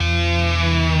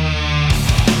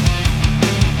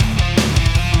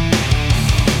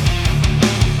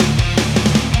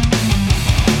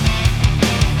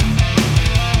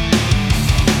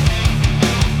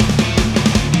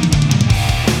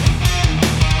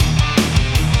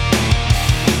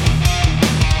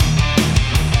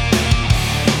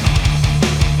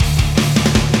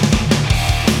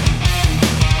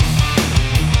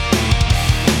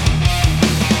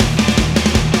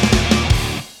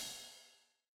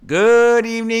Good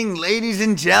evening, ladies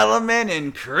and gentlemen,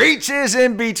 and creatures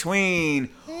in between.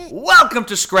 Welcome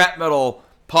to Scrap Metal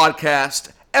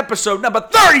Podcast, episode number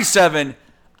 37.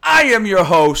 I am your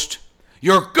host,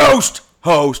 your ghost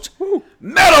host,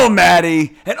 Metal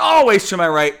Maddie, and always to my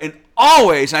right, and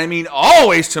always, I mean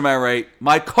always to my right,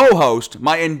 my co-host,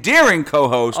 my endearing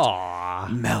co-host,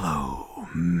 Mellow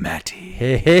Matty.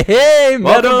 Hey,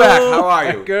 Welcome back. How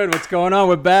are you? Good. What's going on?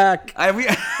 We're back.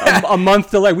 A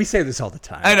month delay. We say this all the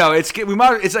time. I know it's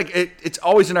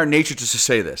always in our nature just to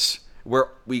say this. Where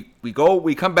we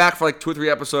come back for like 2 or 3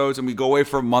 episodes, and we go away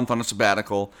for a month on a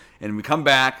sabbatical, and we come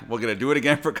back. We're gonna do it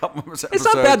again for a couple more episodes. It's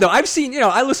not bad though. I've seen,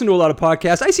 I listen to a lot of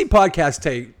podcasts. I see podcasts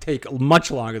take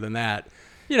much longer than that.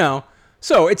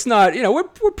 So it's not,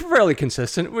 we're fairly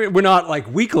consistent. We're not like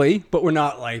weekly, but we're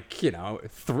not like,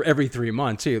 every 3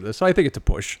 months either. So I think it's a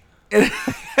push.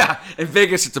 Yeah, in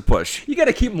Vegas, it's a push. You got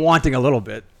to keep wanting a little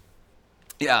bit.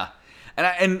 Yeah.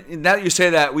 And now that you say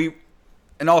that,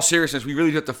 in all seriousness, we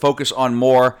really have to focus on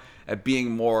being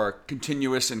more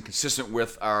continuous and consistent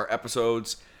with our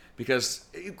episodes. Because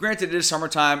granted, it is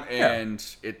summertime, and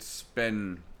it's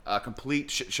been a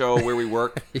complete shit show where we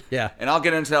work. Yeah. And I'll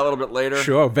get into that a little bit later.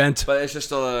 Sure, vent. But it's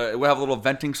just we'll have a little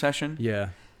venting session. Yeah.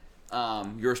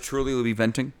 Yours truly will be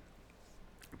venting.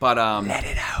 But let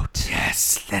it out.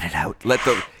 Yes, let it out.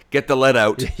 Get the let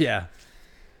out. Yeah.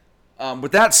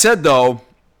 With that said, though,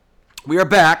 we are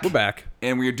back. We're back.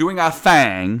 And we are doing our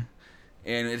thing.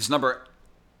 And it's number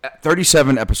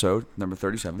 37 episode. Number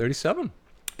 37. 37.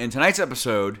 In tonight's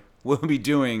episode, we'll be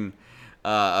doing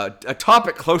a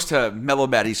topic close to Mellow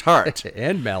Maddie's heart.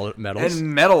 And metals.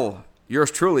 And metal,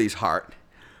 yours truly's heart.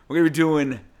 We're going to be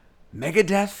doing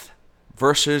Megadeth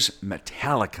versus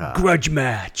Metallica. Grudge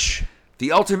match.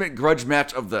 The ultimate grudge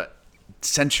match of the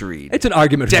century. It's an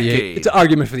argument for decade. It's an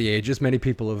argument for the ages. Many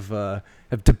people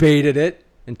have debated it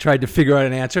and tried to figure out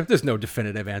an answer. There's no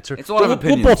definitive answer. It's a lot of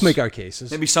opinions. We'll both make our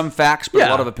cases. Maybe some facts, but a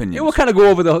lot of opinions. Yeah, we'll kind of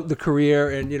go over the career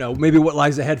and maybe what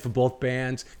lies ahead for both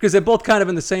bands, because they're both kind of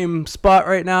in the same spot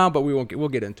right now. But we'll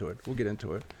get into it. We'll get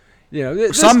into it.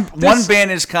 One band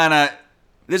is kind of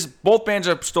both bands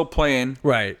are still playing,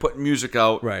 right? Putting music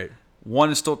out, right?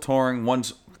 One is still touring.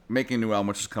 One's making a new album,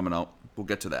 which is coming out. We'll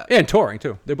get to that. And touring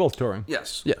too. They're both touring.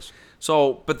 Yes. Yes.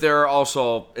 So, but they're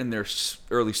also in their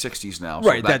early 60s now. So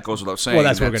right. That goes without saying. Well,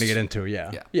 that's what we're going to get into.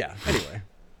 Yeah. Anyway.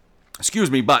 Excuse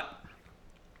me, but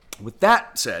with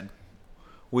that said,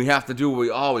 we have to do what we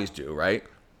always do, right?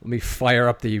 Let me fire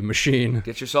up the machine.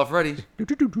 Get yourself ready.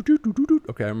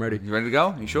 Okay, I'm ready. You ready to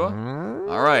go? You sure?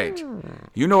 All right.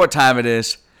 You know what time it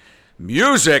is.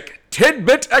 Music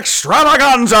Tidbit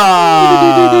Extravaganza!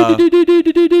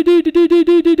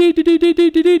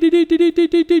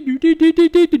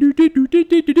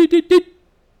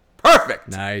 Perfect.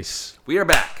 Nice. We are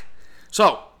back.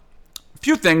 So, a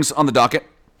few things on the docket.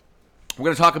 We're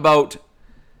going to talk about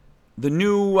the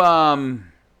new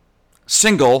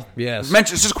single. Yes. It's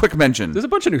just a quick mention. There's a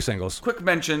bunch of new singles. Quick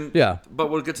mention. Yeah.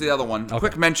 But we'll get to the other one. Okay.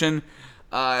 Quick mention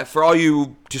for all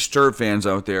you Disturbed fans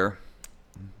out there.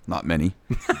 Not many.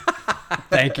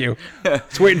 Thank you.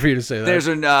 It's waiting for you to say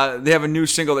that. They have a new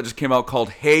single that just came out called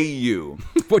 "Hey You,"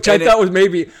 which I thought was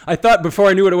I thought before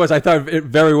I knew what it was, I thought it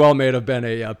very well may have been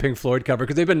a Pink Floyd cover,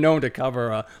 because they've been known to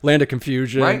cover "Land of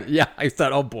Confusion." Right? Yeah, I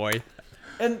thought, oh boy.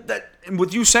 And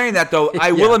with you saying that though,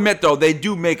 I will admit though they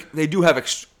do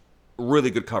have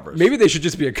really good covers. Maybe they should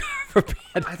just be a cover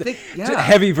band. I think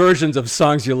heavy versions of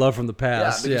songs you love from the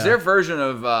past. Yeah, because their version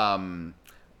of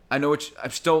I know which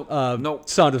I'm still no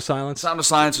Sound of Silence. Sound of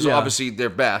Silence is obviously their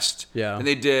best. Yeah. And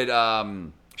they did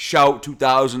Shout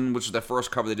 2000, which was their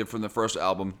first cover they did from the first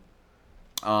album.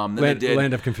 Then they did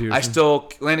Land of Confusion.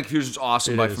 Land of Confusion is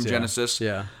awesome from Genesis.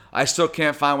 Yeah. I still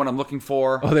can't find what I'm looking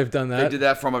for. Oh, they've done that. They did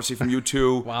that obviously from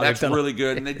U2. Wow, that's really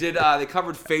good. And they did they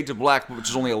covered Fade to Black, which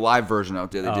is only a live version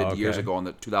out there. They did years ago on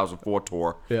the 2004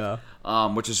 tour. Yeah.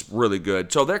 Which is really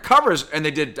good. So their covers, and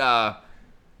they did was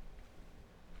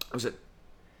it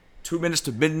 2 Minutes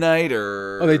to Midnight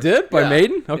or? Oh, they did? By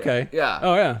Maiden? Okay. Yeah.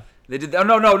 Oh, yeah. They did. Oh,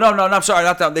 no, I'm sorry,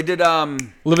 not that. They did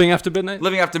Living After Midnight?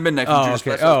 Living After Midnight from Judas okay.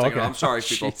 Priest. Okay. I'm sorry,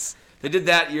 people. They did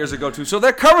that years ago too. So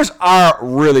their covers are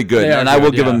really good, and I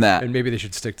will give them that. And maybe they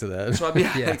should stick to that. So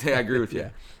I agree with you.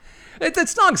 That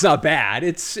song's not bad.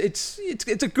 It's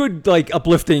a good, like,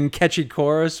 uplifting, catchy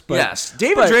chorus. But, yes,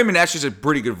 David Draymond actually has a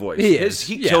pretty good voice. He is.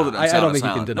 He killed it. I don't think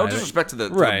you can deny it. No disrespect to the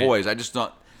boys. I just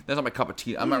not. That's not my cup of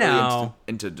tea. I'm not really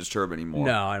into Disturbed anymore.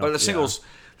 No, I don't. But the singles,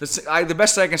 the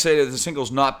best I can say is the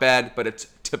single's not bad, but it's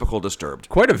typical Disturbed.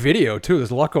 Quite a video too.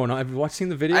 There's a lot going on. Have you seen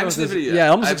the video? I haven't seen the video. Yeah, it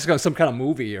almost looks like some kind of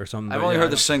movie or something. I've only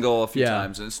heard the single a few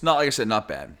times, and it's not, like I said, not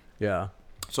bad. Yeah.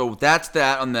 So that's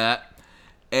that on that.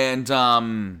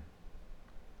 And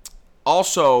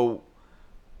also,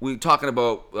 we were talking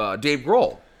about Dave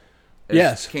Grohl.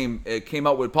 Yes. It came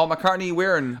out with Paul McCartney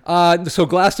wearing... So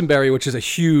Glastonbury, which is a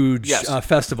huge Yes.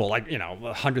 festival,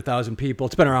 100,000 people.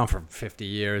 It's been around for 50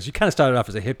 years. You kind of started off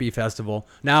as a hippie festival.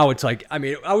 Now it's I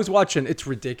was watching, it's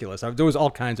ridiculous. There was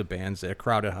all kinds of bands there.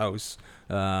 Crowded House.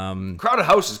 Crowded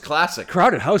House is classic.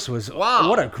 Crowded House was, Wow.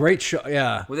 what a great show.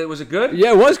 Yeah. Was it good?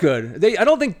 Yeah, it was good. I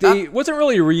don't think it wasn't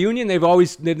really a reunion. They've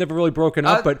never really broken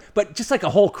up, but just like a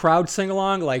whole crowd sing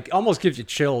along, almost gives you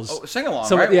chills. Oh, sing along,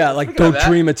 So right? yeah, Speaking of Don't that-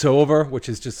 Dream It's Over, which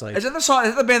is just like. Is it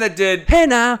the band that did... Hey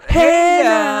now,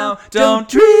 don't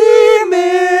dream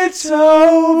it's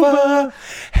over.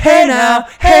 Hey now.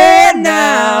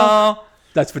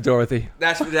 That's for Dorothy.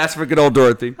 That's for good old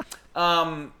Dorothy.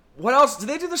 What else? Did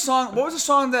they do the song? What was the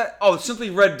song that... Oh, Simply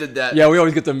Red did that. Yeah, we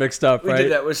always get them mixed up, We right?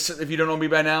 did that. Was If You Don't Know Me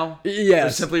By Now? Yes.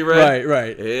 Was Simply Red?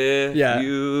 Right. If Yeah.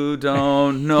 you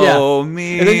don't know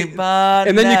me by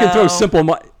And then you can throw now,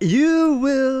 Simple You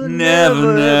will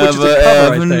never, which is a cover, I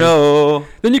ever think. know.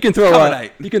 Then you can throw Cover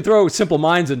night. you can throw Simple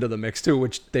Minds into the mix too,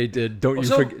 which they did. Don't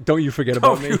you forget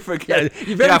about Don't me? you forget. Yeah,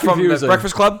 you're very from the confusing.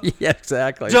 Breakfast Club? Yeah,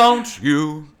 exactly. Don't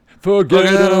you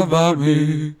forget about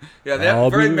me. Yeah, they're I'll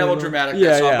very be melodramatic, Yeah,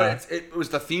 that song, yeah. but it was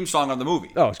the theme song of the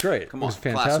movie. Oh, it's great. Come It was on,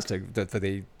 fantastic.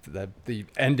 The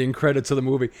ending credits of the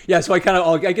movie. Yeah, so I get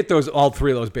all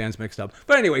three of those bands mixed up.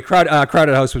 But anyway, Crowded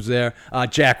House was there.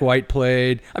 Jack White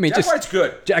played. I mean, Jack White's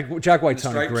good. Jack White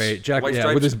sounded Stripes, great. Jack, White yeah,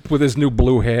 Stripes. with his new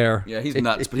blue hair. Yeah, he's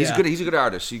nuts, but he's Yeah. good. He's a good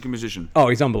artist. He's a good musician. Oh,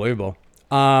 he's unbelievable.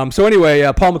 So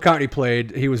anyway, Paul McCartney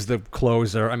played. He was the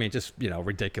closer. I mean, just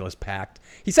ridiculous, packed.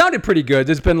 He sounded pretty good.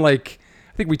 There's been I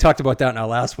think we talked about that in our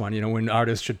last one, when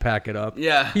artists should pack it up.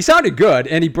 Yeah. He sounded good,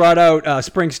 and he brought out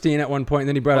Springsteen at one point, and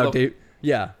then he brought out Dave.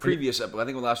 Yeah. Previous episode, I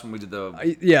think the last one we did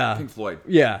the Yeah. Pink Floyd.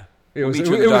 Yeah. It Meet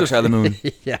You on the Dark Side of the Moon.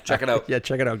 Yeah. Check it out. Yeah,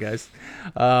 check it out, guys.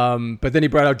 But then he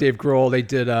brought out Dave Grohl. They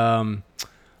did, oh,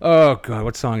 God,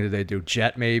 what song did they do?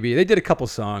 Jet, maybe. They did a couple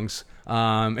songs.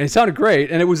 And it sounded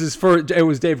great. And it was it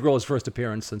was Dave Grohl's first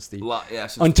appearance since the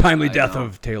Since untimely I death know.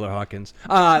 of Taylor Hawkins.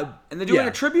 And they're doing yeah.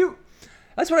 a tribute?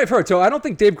 That's what I've heard. So I don't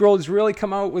think Dave Grohl has really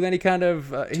come out with any kind of.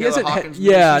 He Taylor hasn't. Hawkins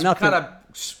Yeah, he's nothing. kind of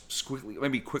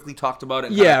quickly talked about it.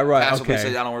 And Yeah, kind of right, passively okay.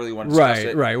 said, I don't really want to discuss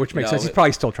it. Right, which makes sense. He's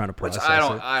probably still trying to Which process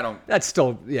it. I don't. That's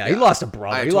still, he lost a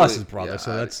brother. He lost his brother,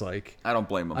 so that's I don't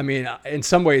blame him. I mean, in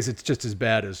some ways, it's just as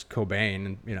bad as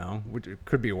Cobain, which it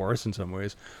could be worse in some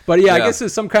ways. But I guess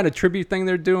there's some kind of tribute thing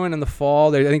they're doing in the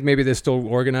fall. I think maybe they're still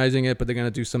organizing it, but they're going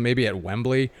to do some maybe at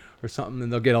Wembley or something,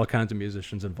 and they'll get all kinds of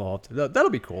musicians involved. That'll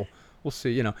be cool. We'll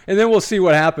see, and then we'll see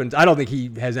what happens. I don't think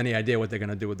he has any idea what they're going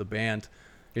to do with the band.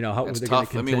 How It's they're going to tough. I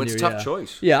continue. mean, it's a tough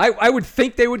choice. Yeah, I would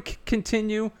think they would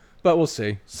continue, but we'll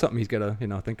see. Something he's got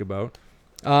to think about.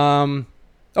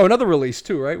 Another release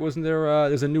too, right? Wasn't there?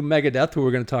 There's a new Megadeth who we're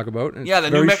going to talk about.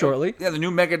 Very shortly. Yeah, the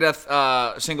new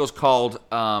Megadeth single's called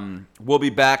 "We'll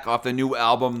Be Back" off the new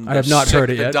album. I have not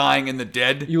heard it The yet. Dying and the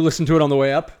Dead. You listened to it on the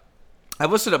way up?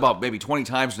 I've listened about maybe 20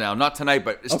 times now. Not tonight,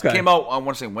 but it came out. I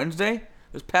want to say Wednesday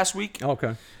this past week.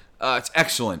 Okay. It's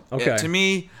excellent. Okay. To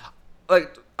me,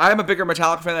 I'm a bigger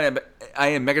Metallica fan than I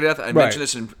am Megadeth. I mentioned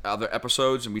this in other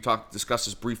episodes, and we discussed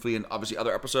this briefly in obviously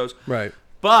other episodes. Right.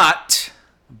 But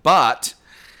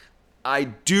I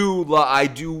do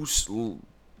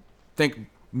think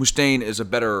Mustaine is a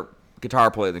better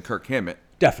guitar player than Kirk Hammett.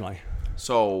 Definitely.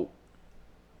 So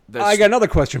I got another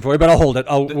question for you, but I'll hold it.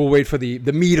 We'll wait for the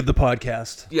meat of the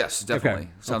podcast. Yes, definitely.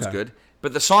 Okay. Sounds Okay. good.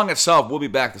 But the song itself, "We'll Be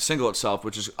Back," the single itself,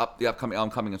 which is the upcoming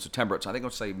album coming in September. So I think I'll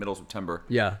say middle of September.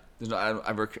 Yeah. I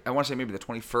want to say maybe the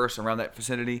 21st, around that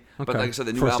vicinity. But Okay. like I said,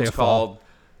 the new First day album's of fall. called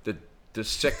the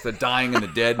Sick, the Dying, and the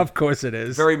Dead. Of course it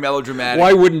is. Very melodramatic.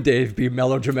 Why wouldn't Dave be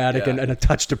melodramatic Yeah. and a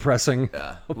touch depressing?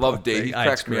 Yeah. Love Dave. He It's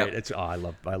cracks me great.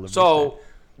 up. I love So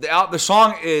the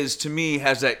song to me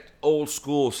has that old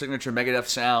school signature Megadeth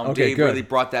sound. Okay, Dave good. really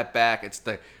brought that back. It's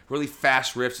the really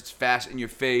fast riffs. It's fast in your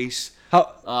face.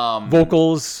 How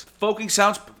vocals? Folking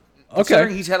sounds. Okay.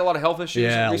 Considering he's had a lot of health issues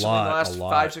Yeah, recently in the last a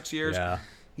lot. 5-6 years. Yeah.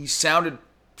 He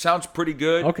sounds pretty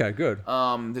good. Okay, good.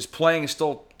 His playing is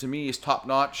still, to me, is top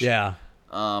notch. Yeah.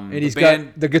 And he's band,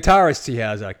 got the guitarist he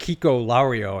has, Kiko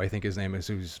Laurio, I think his name is,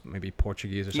 who's maybe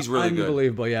Portuguese or something. He's really good.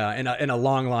 Unbelievable, yeah. And a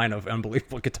long line of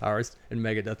unbelievable guitarists in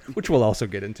Megadeth, which we'll also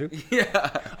get into. Yeah.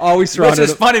 Always Which surrounded.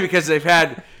 is funny because they've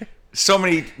had so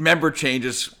many member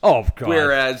changes. Oh, God.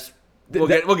 Whereas we'll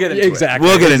get into exactly, it.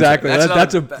 We'll get exactly. into it.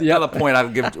 That's yep. another point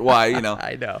I've given why, I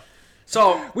know.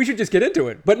 So We should just get into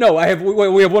it. But no,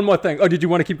 we have one more thing. Oh, did you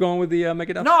want to keep going with the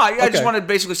Megadeth? No, I just Okay. want to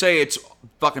basically say it's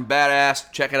fucking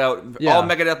badass. Check it out. Yeah. All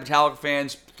Megadeth, Metallica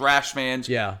fans, thrash fans.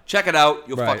 Yeah. Check it out.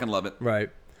 You'll Right. fucking love it. Right.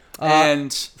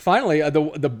 And finally, the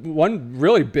one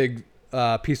really big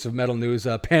piece of metal news: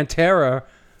 Pantera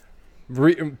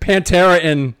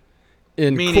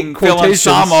in meaning Phil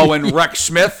Anselmo and Rex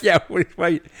Smith. Yeah,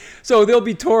 right. So they'll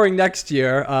be touring next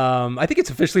year. I think it's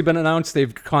officially been announced.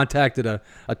 They've contacted a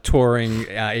touring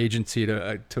agency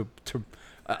to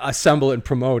assemble and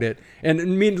promote it.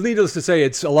 And needless to say,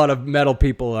 it's a lot of metal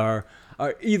people are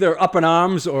either up in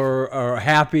arms or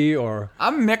happy or.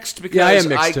 I'm mixed because I am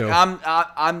mixed too.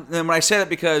 And when I say that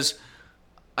because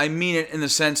I mean it in the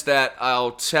sense that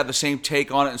I'll have the same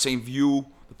take on it and same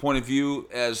point of view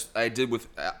as I did with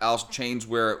Alice in Chains,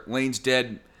 where Lane's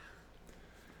dead.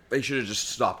 They should have just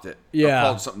stopped it. Yeah, or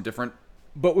called it something different.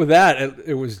 But with that,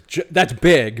 it was that's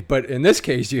big. But in this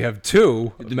case, you have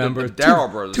two members, the Darrell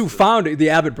brothers, two founding, the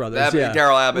Abbott brothers,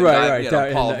 Darrell Abbott, right,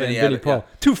 Paul, Vinny Abbott, Paul,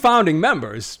 two founding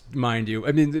members, mind you.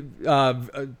 I mean,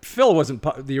 Phil wasn't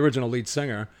the original lead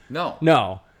singer.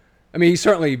 No. I mean, he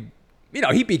certainly.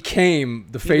 He became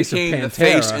the face of Pantera. The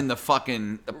face and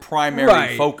the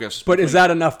primary focus. But is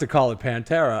that enough to call it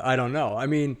Pantera? I don't know. I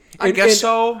mean, I guess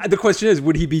so. The question is,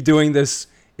 would he be doing this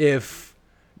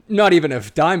not even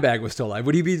if Dimebag was still alive?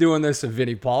 Would he be doing this if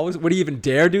Vinnie Paul was? Would he even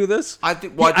dare do this? I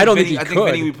think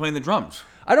Vinnie would be playing the drums.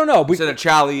 I don't know. Instead of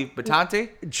Charlie Benante?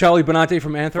 Charlie Benante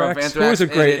from Anthrax. Who was a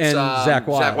great, and Zakk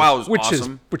Wylde. Zakk Wylde was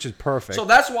awesome. Which is perfect. So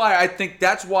that's why I think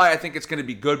it's going to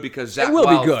be good because Zakk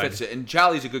Wylde fits it. And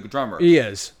Charlie's a good drummer. He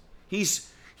is.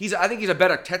 I think he's a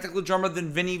better technical drummer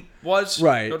than Vinnie was.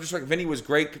 Right. Just like Vinnie was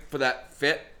great for that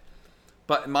fit.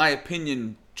 But in my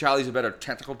opinion, Charlie's a better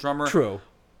technical drummer. True.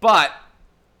 But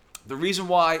the reason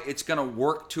why it's going to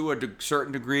work to a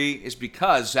certain degree is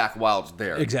because Zakk Wylde's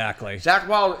there. Exactly. Zakk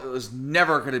Wylde is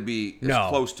never going to be as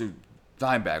close to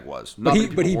Dimebag was.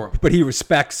 But he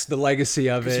respects the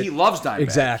legacy of it. Because he loves Dimebag.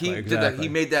 Exactly. He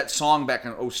made that song back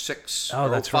in 06 or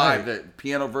that's 05, right. the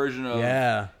piano version of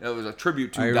it was a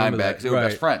tribute to Dimebag because they were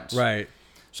best friends. Right.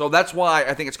 So that's why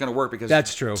I think it's going to work because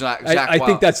that's true. I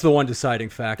think that's the one deciding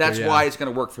factor. That's why it's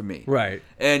going to work for me. Right.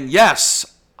 And yes,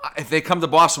 if they come to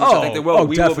Boston, which I think they will,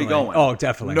 we will be going. Oh,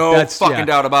 definitely. No fucking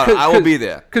doubt about it. I will be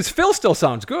there. Because Phil still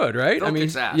sounds good, right? Phil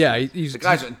kicks ass. Yeah, the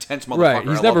guy's an intense motherfucker. Right.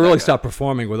 He's never really stopped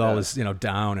performing with all his,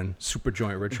 Down and Super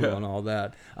Joint Ritual and all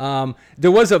that.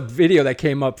 There was a video that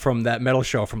came up from that metal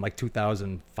show from like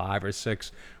 2005 or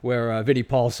 6 where Vinnie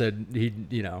Paul said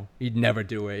he'd never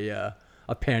do a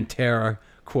Pantera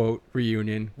quote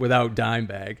reunion without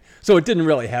Dimebag. So it didn't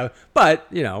really have. But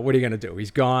what are you gonna do? He's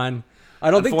gone. I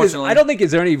don't think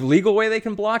is there any legal way they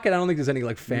can block it. I don't think there's any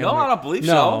like family. No, I don't believe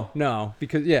so. No,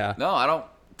 because No, I don't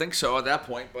think so at that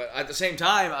point. But at the same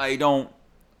time, I don't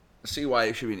see why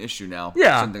it should be an issue now.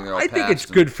 Yeah, I think it's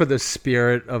good for the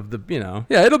spirit of the.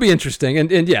 Yeah, it'll be interesting,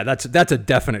 and yeah, that's a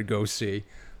definite go see.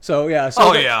 So yeah,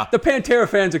 the Pantera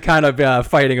fans are kind of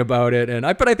fighting about it,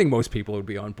 but I think most people would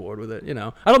be on board with it.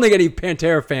 I don't think any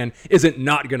Pantera fan isn't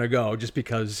not gonna go just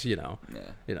because you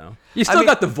still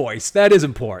got the voice. That is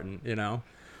important.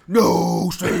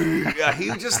 No, yeah,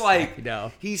 he just like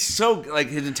he's so like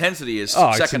his intensity is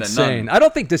second to none. I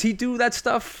don't think does he do that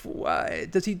stuff?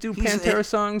 Does he do Pantera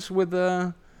songs with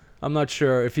I'm not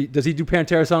sure if does he do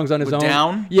Pantera songs on his own?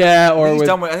 Down? Yeah, or I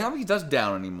don't think he does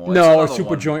Down anymore. No, or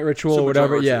Super Joint Ritual or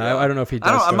whatever. Yeah, I don't know if he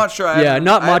does. I'm not sure.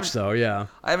 Not much though. Yeah,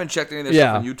 I haven't checked any of their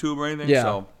stuff on YouTube or anything. Yeah.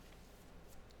 So.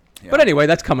 Yeah. But anyway,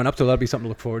 that's coming up, so that'll be something to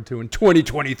look forward to in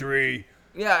 2023.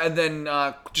 Yeah, and then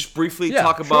just briefly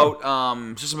talk about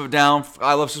System of a Down.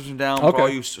 I love System of a Down for all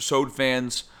you Sode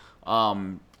fans.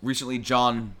 Recently,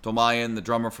 John Dolmayan, the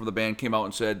drummer for the band, came out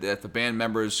and said that if the band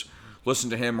members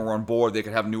listen to him or on board, they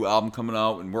could have a new album coming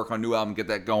out and work on a new album, get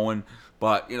that going.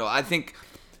 But, I think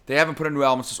they haven't put a new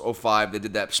album since 05. They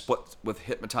did that split with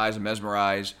Hypnotize and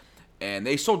Mesmerize. And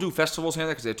they still do festivals here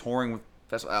because they're touring with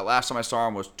festivals. Last time I saw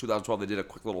them was 2012. They did a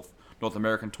quick little North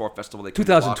American tour festival.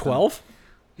 2012?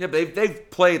 Yeah, but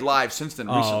they've played live since then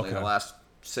recently in the last,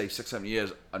 say, 6-7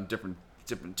 years on different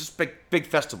just big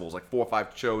festivals, like 4 or 5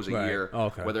 shows a year,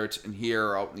 whether it's in here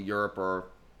or out in Europe or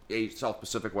South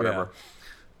Pacific, whatever. Yeah.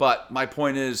 But my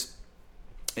point is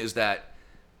that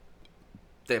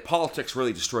their politics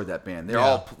really destroyed that band.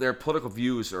 Their political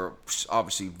views are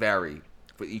obviously vary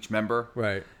for each member.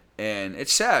 Right. And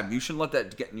it's sad. You shouldn't let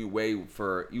that get in your way.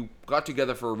 You got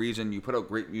together for a reason. You put out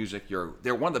great music.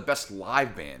 They're one of the best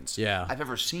live bands I've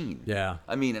ever seen. Yeah.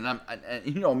 I mean, and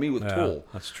you know me with Tool.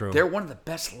 That's true. They're one of the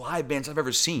best live bands I've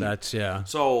ever seen. Yeah.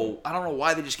 So I don't know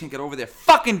why they just can't get over their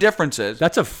fucking differences.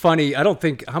 That's I don't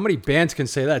think, how many bands can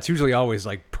say that? It's usually always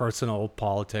like personal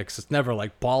politics. It's never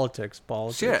like politics.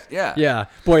 Shit, yeah. Yeah.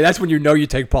 Boy, that's when you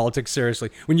take politics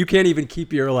seriously. When you can't even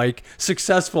keep your like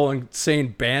successful and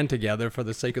sane band together for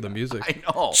the sake of of the music. I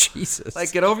know. Jesus.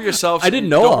 Like, get over yourself. I didn't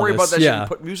know Don't all worry this, about that yeah. shit and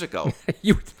put music out.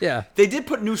 Yeah. They did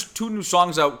put two new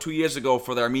songs out 2 years ago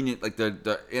for the Armenian, like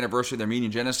the anniversary of the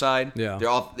Armenian genocide. Yeah. They're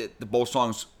all the both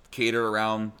songs cater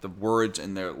around the words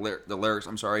and the lyrics.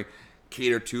 I'm sorry,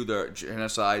 cater to the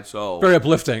genocide. So Very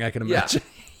uplifting, I can imagine.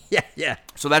 Yeah.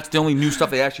 So that's the only new stuff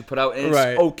they actually put out, and it's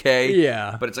Right. okay.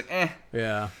 Yeah. But it's like, eh.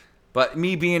 Yeah. But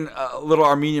me being a little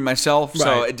Armenian myself, so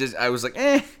Right. I was like,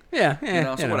 eh.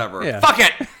 Yeah. So whatever. Yeah. Fuck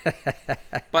it.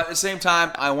 But at the same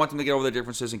time, I want them to get over their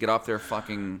differences and get off their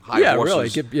fucking high Yeah,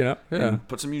 horses. really. Yeah. And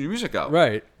put some new music out.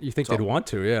 Right. You think they'd want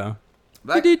to, yeah.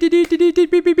 That-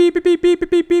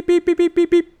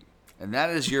 and that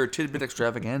is your tidbit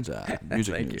extravaganza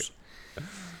music Thank news.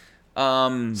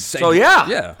 Say- So yeah,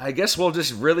 yeah. I guess we'll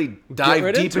just really dive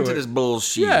right deep into into it. this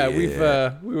bullshit. Yeah,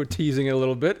 we were teasing it a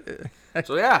little bit.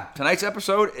 So yeah, tonight's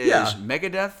episode is Yeah.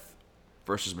 Megadeth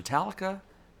versus Metallica.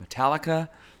 Metallica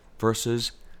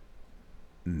versus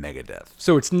Megadeth.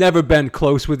 So it's never been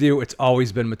close with you. It's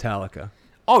always been Metallica.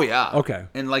 Oh yeah. Okay.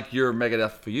 And like your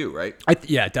Megadeth for you, right?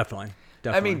 Yeah, definitely.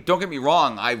 I mean, don't get me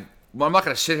wrong. I'm not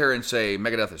going to sit here and say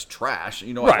Megadeth is trash.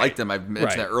 You know, Right. I like them. I mentioned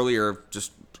Right. that earlier,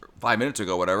 just 5 minutes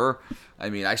ago, whatever. I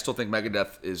mean, I still think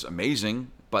Megadeth is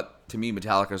amazing, but to me,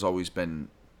 Metallica has always been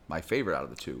my favorite out of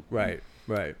the two. Right.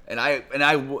 And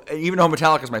even though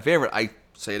Metallica is my favorite, I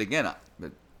say it again.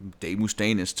 Dave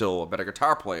Mustaine is still a better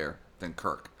guitar player than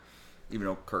Kirk. Even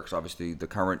though Kirk's obviously the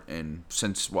current and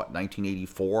since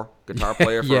 1984 guitar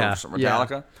player for Yeah,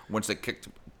 Metallica. Once they kicked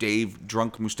Dave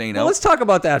drunk Mustaine Well, out. let's talk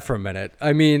about that for a minute.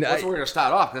 I mean, That's where we're gonna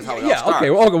start off. That's how it all yeah, starts.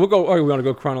 okay. Well, we'll go. Oh, we want to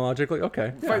go chronologically.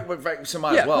 Okay. Yeah. Right, so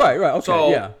might Yeah, as well. right, okay, So,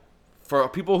 yeah. for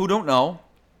people who don't know,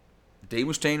 Dave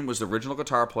Mustaine was the original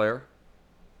guitar player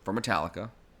for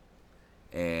Metallica,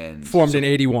 and Formed in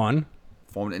 '81.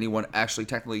 formed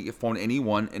technically formed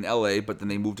anyone in L.A., but then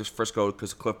they moved to Frisco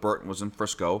because Cliff Burton was in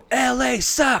Frisco. L.A.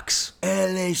 sucks.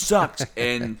 L.A. sucks,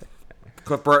 and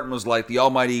Cliff Burton was like the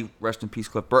almighty, rest in peace,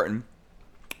 Cliff Burton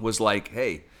was like,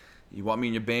 hey, you want me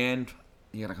in your band?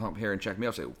 You gotta come up here and check me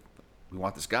out. Say, we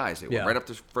want this guy. So they Yeah. went right up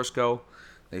to Frisco.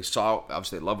 They saw,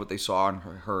 obviously, they loved what they saw and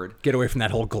heard. Get away from that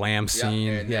whole glam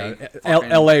scene. and Yeah. they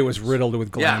fucking- L.A. was riddled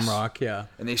with glam Yes. rock. Yeah.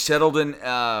 And they settled in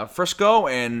Frisco,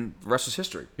 and the rest is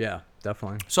history. Yeah.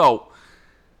 Definitely. So,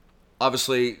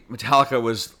 obviously, Metallica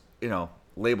was,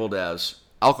 labeled as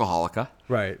Alcoholica.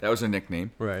 Right. That was a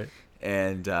nickname. Right.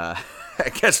 And I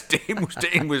guess Dave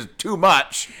Mustaine was too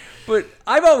much. But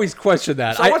I've always questioned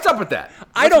that. So what's up with that?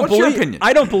 What's your opinion?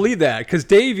 I don't believe that because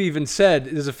Dave even said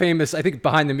there's a famous. I think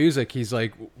behind the music, he's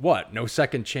like, "What? No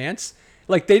second chance?"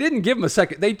 Like they didn't give him a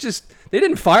second. They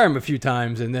didn't fire him a few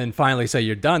times and then finally say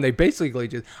you're done. They basically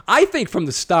just. I think from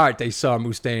the start they saw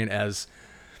Mustaine as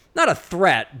not a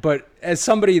threat, but as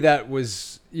somebody that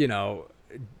was,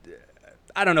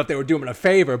 I don't know if they were doing him a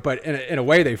favor, but in a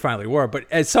way they finally were. But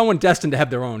as someone destined to have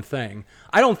their own thing,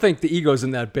 I don't think the egos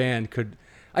in that band could.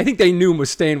 I think they knew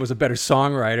Mustaine was a better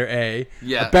songwriter, a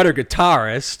better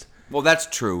guitarist. Well, that's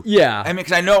true. Yeah. I mean,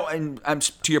 because I know, and I'm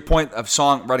to your point of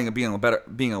songwriting and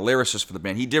being a lyricist for the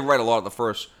band. He did write a lot of the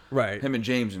first. Right. Him and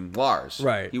James and Lars.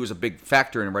 Right. He was a big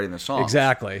factor in writing the songs.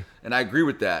 Exactly. And I agree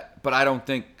with that, but I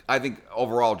think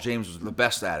overall James was the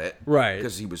best at it. Right.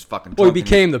 Because he was fucking drunk. Well, he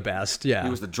became the best. Yeah. He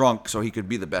was the drunk, so he could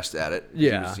be the best at it.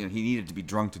 Yeah. He needed to be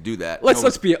drunk to do that. Let's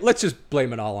just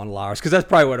blame it all on Lars because that's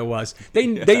probably what it was. They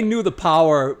knew the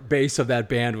power base of that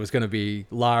band was going to be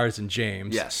Lars and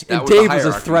James. Yes, that and was the Dave was a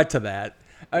hierarchy. threat to that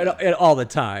all the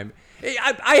time.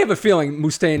 I have a feeling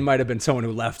Mustaine might have been someone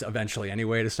who left eventually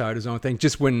anyway to start his own thing.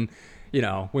 Just when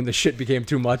the shit became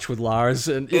too much with Lars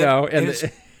and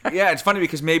it's funny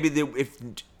because maybe if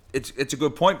it's a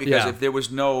good point because if there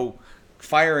was no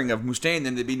firing of Mustaine,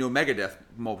 then there'd be no Megadeth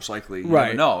most likely.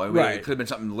 Right. No, Right. It could have been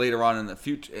something later on in the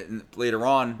future. Later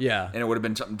on, Yeah. and it would have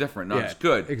been something different, not Yeah, as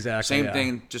good. exactly, Same yeah.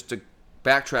 thing. Just to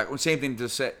backtrack. Same thing to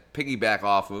piggyback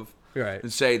off of. Right.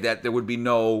 And say that there would be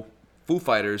no Foo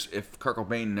Fighters if Kurt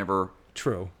Cobain never.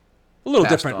 True. A little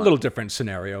Passed different, on. little different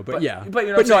scenario, but yeah. But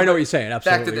no, I know what you're saying. The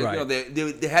Absolutely fact that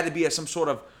right. there had to be some sort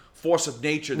of force of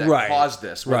nature that Right. caused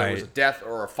this, whether it was a Right. death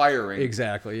or a firing.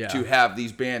 Exactly, yeah. To have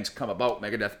these bands come about,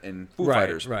 Megadeth and Foo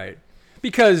Fighters. Right.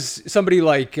 Because somebody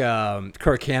like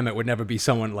Kirk Hammett would never be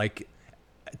someone like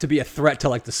to be a threat to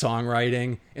like the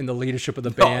songwriting and the leadership of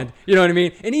the band. You know what I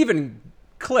mean? And even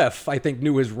Cliff, I think,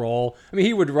 knew his role. I mean,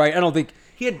 he would write. I don't think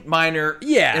He had minor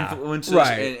Yeah, influences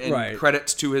right, and right.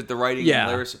 credits to the writing Yeah.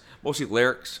 and lyrics, mostly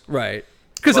lyrics. right.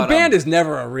 Because a band is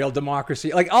never a real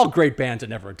democracy. Like, all great bands are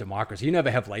never a democracy. You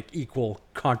never have, like, equal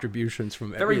contributions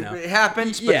from every. It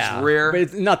happens, but it's rare. But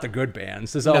it's not the good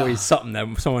bands. There's always someone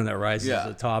that rises to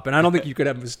the top. And I don't think you could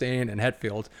have Mustaine and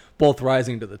Hetfield both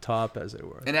rising to the top, as it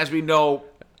were. And as we know,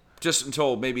 just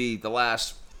until maybe the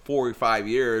last 4 or 5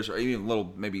 years, or even a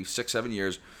little, maybe 6, 7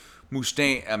 years,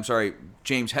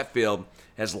 James Hetfield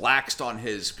has laxed on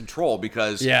his control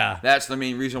because that's the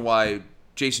main reason why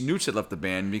Jason Newts had left the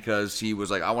band, because he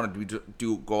was like, I want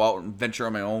to go out and venture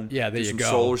on my own. Yeah, there do you some go.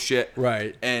 Solo shit.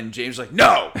 Right. And James was like,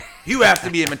 no, you have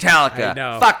to be in Metallica. I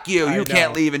know. Fuck you. You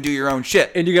can't leave and do your own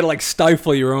shit. And you got to like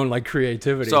stifle your own like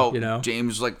creativity. So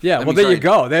James was like, yeah. Well, there you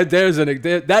go.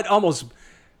 That almost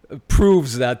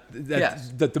proves that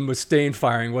the Mustaine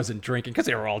firing wasn't drinking, because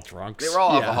they were all drunks. They were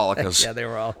all alcoholics. Yeah, they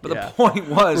were all. But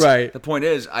the point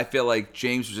is, I feel like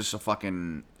James was just a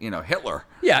fucking Hitler.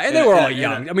 Yeah, and they were all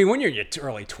young. I mean, when you're in your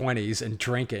early 20s and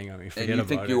drinking, I mean, forget about it. And you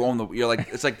think you own you're like,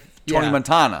 it's like Tony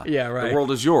Montana. Yeah, right. The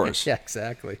world is yours. Yeah,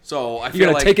 exactly. So I feel you're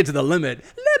gonna like take it to the limit.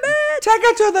 Take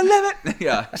it to the limit.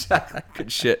 Yeah, exactly.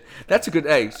 Good shit. That's a good.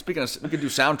 Hey, speaking of, we could do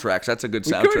soundtracks. That's a good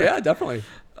soundtrack. Yeah, definitely.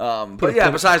 But yeah,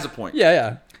 besides the point.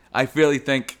 Yeah. I really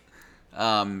think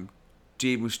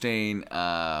Dave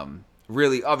Mustaine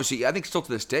really, obviously, I think still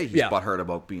to this day he's butthurt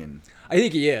about being. I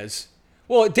think he is.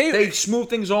 Well, they smooth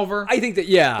things over. I think that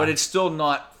but it's still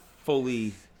not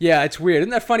fully. Yeah, it's weird.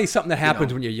 Isn't that funny? Something that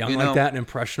happens when you're young like that and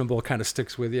impressionable kind of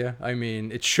sticks with you. I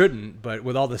mean, it shouldn't, but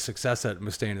with all the success that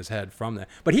Mustaine has had from that.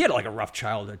 But he had like a rough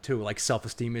childhood too, like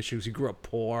self-esteem issues. He grew up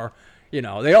poor. They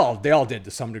all did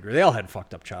to some degree. They all had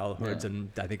fucked up childhoods,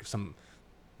 and I think some.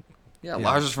 Yeah,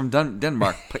 Lars is from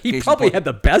Denmark. He probably had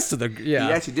the best of the. Yeah,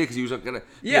 he actually did, because he was gonna.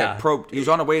 Yeah, he was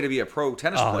on the way to be a pro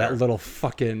tennis player. Oh, that little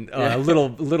fucking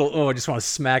little. Oh, I just want to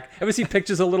smack. Ever see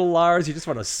pictures of little Lars? You just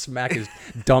want to smack his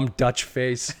dumb Dutch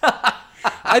face.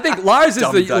 I think Lars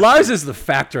is the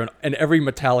factor in every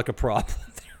Metallica problem.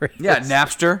 Yeah,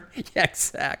 Napster. Yeah,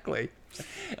 exactly.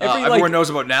 Everyone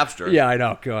knows about Napster. Yeah, I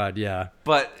know. God, yeah.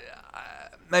 But.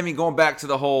 I mean, going back to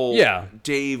the whole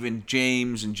Dave and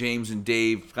James and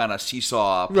Dave kind of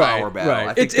seesaw power battle.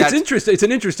 Right. It's interesting. It's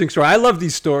an interesting story. I love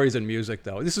these stories in music,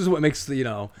 though. This is what makes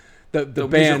the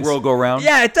bands music world go round.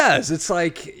 Yeah, it does. It's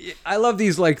like I love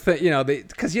these because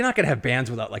you're not gonna have bands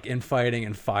without like infighting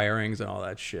and firings and all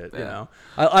that shit. Yeah.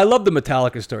 I love the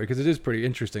Metallica story because it is pretty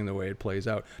interesting the way it plays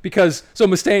out. Because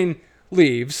Mustaine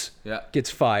leaves,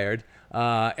 gets fired.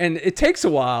 And it takes a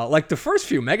while. Like the first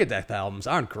few Megadeth albums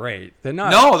aren't great. They're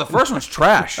not. No, the first one's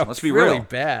trash. Let's be really real.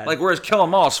 Bad. Like whereas Kill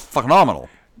 'Em All is phenomenal.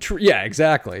 Yeah,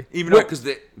 exactly. Even though because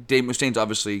Dave Mustaine's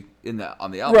obviously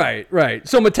on the album. Right.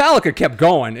 So Metallica kept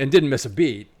going and didn't miss a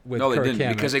beat with No, they Kirk didn't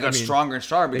Hammett. because they got stronger and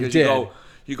stronger. Because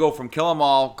you go from Kill 'Em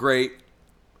All, great.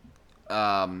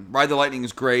 Ride the Lightning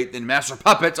is great. Then Master of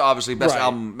Puppets, obviously best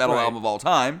metal album of all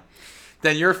time.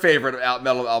 Then your favorite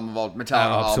metal album of all,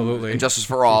 Metallica absolutely. album, Justice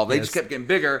for All. They just kept getting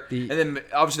bigger. And then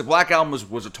obviously the Black Album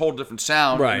was a total different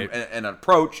sound and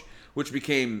approach, which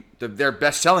became their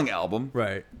best-selling album.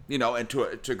 Right. And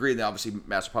to agree, then obviously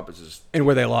Master of Puppets is... And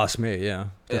where they lost me,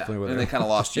 definitely. And they kind of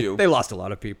lost you. They lost a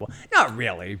lot of people. Not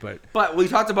really, but... But we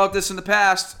talked about this in the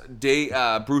past.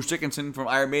 Bruce Dickinson from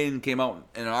Iron Maiden came out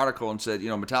in an article and said,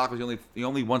 Metallica was the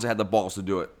only ones that had the balls to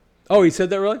do it. Oh, he said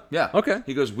that really? Yeah. Okay.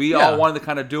 He goes, we all wanted to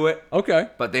kind of do it. Okay.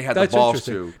 But they had the balls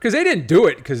to. Because they didn't do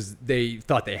it because they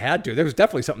thought they had to. There was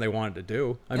definitely something they wanted to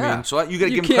do. I mean, so you got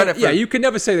to give them credit for you can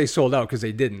never say they sold out because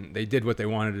they didn't. They did what they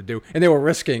wanted to do. And they were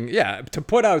risking, to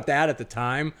put out that at the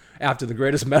time after the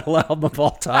greatest metal album of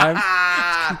all time.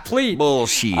 Complete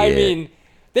bullshit. I mean,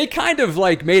 they kind of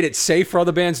like made it safe for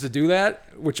other bands to do that,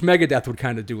 which Megadeth would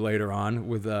kind of do later on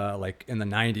with like in the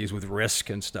 90s with Risk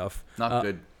and stuff. Not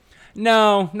good.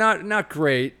 No, not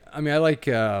great. I mean, I like,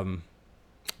 not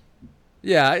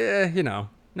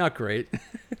great.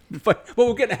 but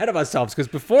we're getting ahead of ourselves because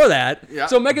before that,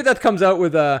 so Megadeth comes out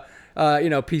with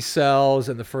Peace Sells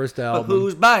and the first album. But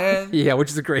who's buying? Yeah, which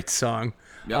is a great song.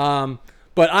 Yep.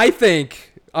 But I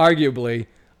think arguably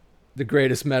the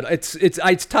greatest metal.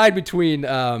 It's tied between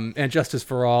And Justice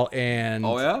for All and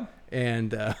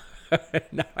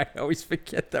no, I always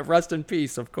forget that. Rest in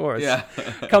Peace, of course. Yeah.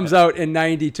 Comes out in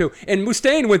 92. And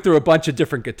Mustaine went through a bunch of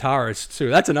different guitarists, too.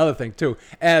 That's another thing, too.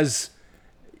 As,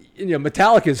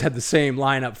 Metallica's had the same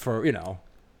lineup for,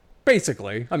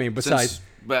 basically. I mean, besides...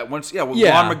 Ron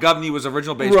McGovney was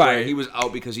original bass player. He was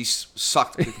out because he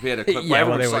sucked compared to Cliff.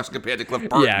 Everyone sucks compared to Cliff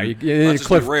Burton. Yeah, Let's just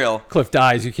be real. Cliff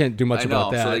dies. You can't do much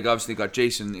about that. So they obviously got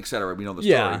Jason, etc. We know the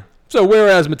story. So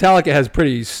whereas Metallica has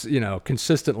pretty,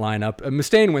 consistent lineup,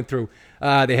 Mustaine went through.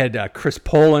 They had Chris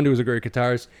Poland, who was a great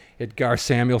guitarist. They had Gar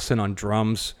Samuelson on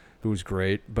drums, who's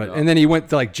great. But and then he went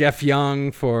to like Jeff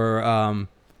Young for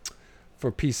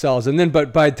Peace Sells, and then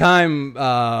but by the time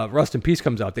Rust in Peace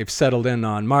comes out, they've settled in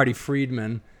on Marty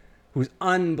Friedman, who's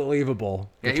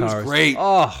unbelievable guitarist. Yeah, he was great.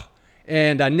 Oh,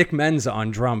 and Nick Menza on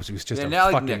drums, who's just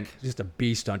just a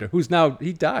beast under.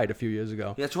 He died a few years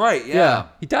ago. That's right. Yeah,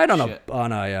 he died on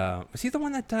a. Was he the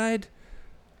one that died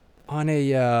on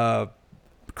a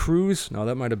cruise? No,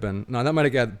 that might have been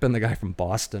the guy from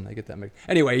Boston. I get that mixed.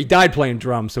 Anyway, he died playing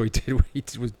drums, so he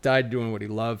died doing what he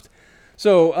loved.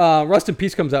 So Rust in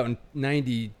Peace comes out in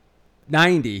 90,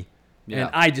 and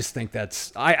I just think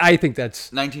that's I think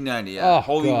that's 1990. Yeah, oh,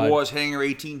 Holy God. Wars, Hangar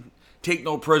 18, Take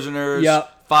No Prisoners,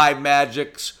 Yep. Five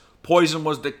Magics, Poison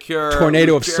Was the Cure,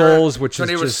 Tornado of Souls, which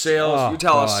Tornado is of just Souls. You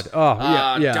tell us.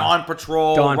 Dawn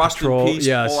Patrol, Rust in Peace,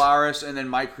 yes. Polaris, and then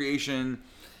My Creation.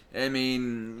 I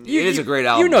mean, it is a great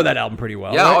album. You know that album pretty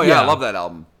well. Yeah, right? oh yeah, I love that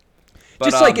album.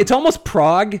 But, just like it's almost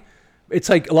prog. It's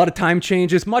like a lot of time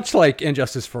changes, much like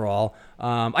Injustice for All.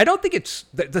 I don't think it's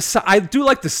I do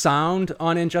like the sound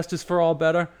on Injustice for All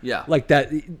better. Yeah, like that.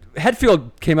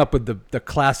 Hetfield came up with the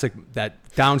classic, that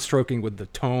downstroking with the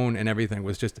tone and everything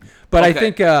was just. But I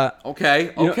think who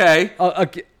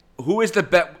is the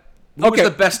best? Who is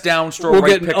the best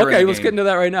downstroke picker? Okay, let's get into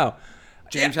that right now.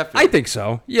 James Hetfield. I think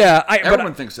so. Yeah,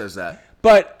 everyone says that.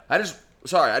 But I did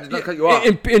not cut you off.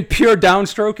 In pure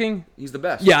downstroking, he's the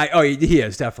best. Yeah, he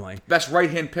is definitely best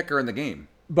right-hand picker in the game.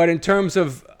 But in terms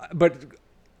of,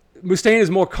 Mustaine is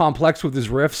more complex with his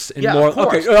riffs and more. Of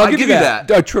course. Okay, I'll give you that.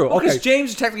 True. Okay, because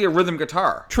James is technically a rhythm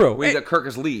guitar. True. We got Kirk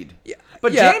as lead. Yeah,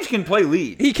 but James can play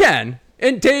lead. He can,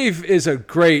 and Dave is a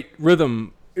great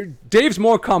rhythm. Dave's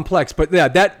more complex, but yeah,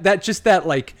 that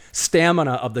like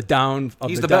stamina of the down.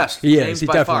 He's the best. He James is. He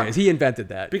by definitely far. is. He invented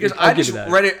that. Because I just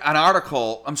read an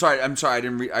article. I'm sorry. I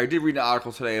didn't read. I did read an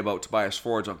article today about Tobias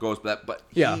Forge on Ghost, but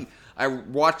I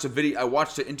watched a video. I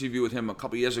watched an interview with him a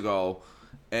couple years ago,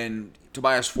 and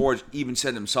Tobias Forge even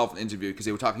said himself in an interview because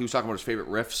he was talking about his favorite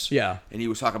riffs. Yeah. And he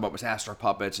was talking about Master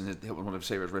Puppets, and it was one of his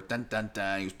favorite riffs. Dun dun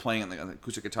dun. He was playing it on the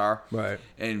acoustic guitar. Right.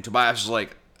 And Tobias was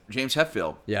like, James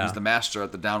Hetfield. Yeah. He's the master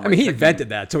at the downright. I mean, he invented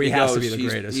that, so he has to be the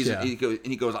greatest. He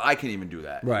goes, I can't even do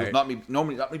that. Right. Goes, not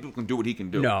many people can do what he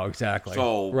can do. No, exactly.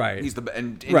 So right. He's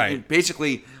and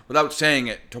basically, without saying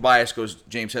it, Tobias goes,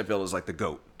 James Hetfield is like the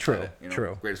GOAT. True.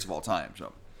 True. Greatest of all time.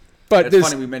 So. But it's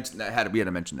funny we mentioned that. We had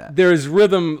to mention that. There's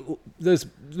rhythm. There's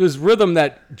rhythm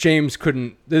that James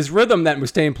couldn't. There's rhythm that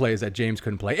Mustaine plays that James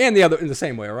couldn't play, and in the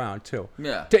same way around too.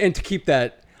 Yeah. To keep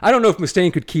that. I don't know if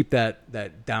Mustaine could keep that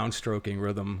downstroking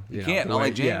rhythm. You can't, not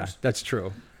like James. Yeah, that's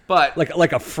true. But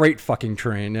like a freight fucking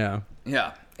train. Yeah.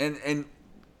 Yeah, and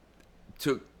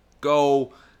to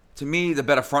me, the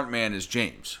better frontman is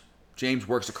James. James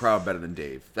works the crowd better than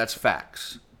Dave. That's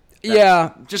facts.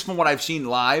 Just from what I've seen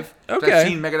live. Okay. I've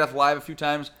seen Megadeth live a few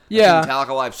times. Yeah. I've seen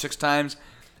Metallica live 6 times.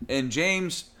 And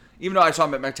James, even though I saw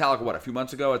him at Metallica, a few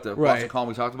months ago at the Boston Calm,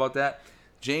 we talked about that.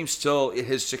 James still,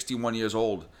 his 61 years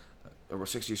old, or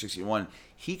 60 or 61,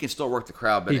 he can still work the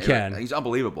crowd better. He can. He's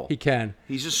unbelievable. He can.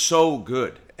 He's just so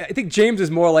good. I think James is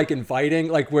more like inviting,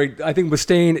 like where I think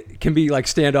Mustaine can be like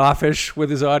standoffish with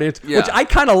his audience, which I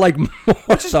kind of like more.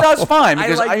 Which is that's fine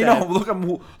because I like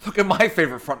look at my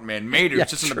favorite frontman, Mater,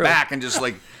 just in the back and just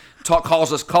like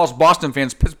calls Boston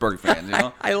fans Pittsburgh fans. You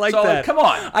know, I like that. Like, come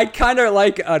on, I kind of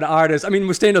like an artist. I mean,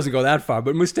 Mustaine doesn't go that far,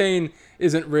 but Mustaine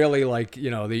isn't really like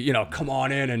come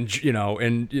on in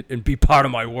and be part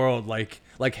of my world like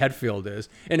Hetfield is.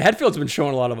 And Hetfield's been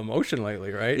showing a lot of emotion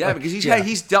lately, right? Yeah, because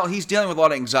he's dealing with a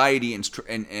lot of anxiety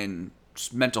and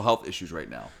mental health issues right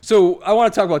now. So I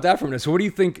want to talk about that for a minute. So what do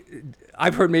you think?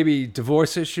 I've heard maybe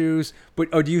divorce issues, but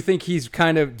do you think he's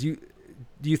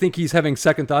do you think he's having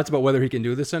second thoughts about whether he can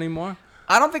do this anymore?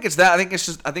 I don't think it's that. I think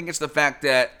it's the fact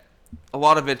that a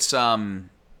lot of it's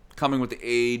coming with the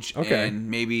age,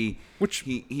 and maybe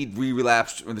he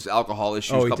relapsed with his alcohol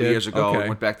issues a couple years ago.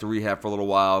 Went back to rehab for a little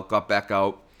while, got back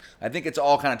out. I think it's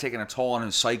all kind of taking a toll on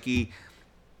his psyche.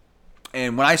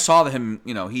 And when I saw him,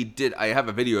 he did. I have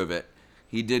a video of it.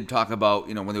 He did talk about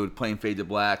when they were playing Fade to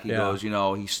Black. He goes, he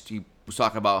was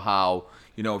talking about how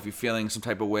if you're feeling some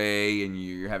type of way and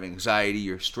you're having anxiety,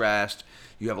 you're stressed,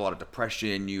 you have a lot of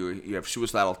depression, you have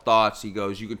suicidal thoughts. He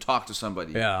goes, you can talk to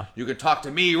somebody. Yeah. You can talk to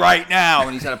me right now.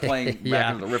 And he's kind of playing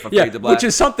back into the riff of Fade to Black. Which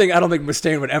is something I don't think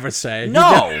Mustaine would ever say.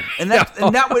 No.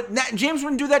 James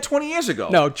wouldn't do that 20 years ago.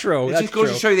 No, true. It just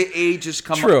goes to show you the age has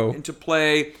come into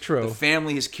play. True. The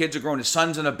family, his kids are growing. His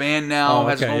son's in a band now,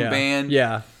 has his own band.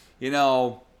 Yeah.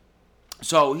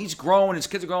 So he's growing. His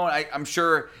kids are growing. I'm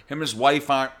sure him and his wife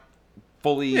aren't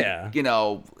fully,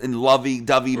 in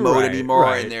lovey-dovey mode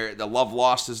anymore, and the love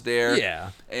lost is there.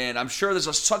 Yeah. And I'm sure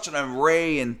there's such an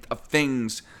array of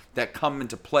things that come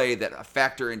into play that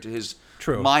factor into his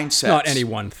True. mindset. Not any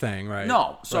one thing, right?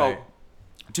 No. So, Right.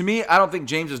 to me, I don't think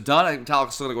James is done. I think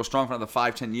Metallica's still going to go strong for another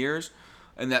 5-10 years,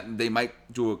 and that they might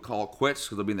do a call quits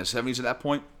because they'll be in their 70s at that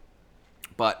point.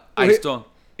 But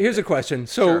Here's a question.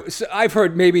 So Sure. so I've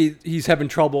heard maybe he's having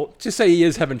trouble. Just say he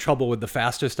is having trouble with the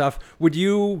faster stuff. Would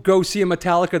you go see a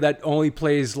Metallica that only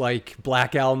plays like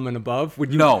Black Album and above?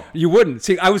 Would you? No. You wouldn't.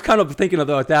 See, I was kind of thinking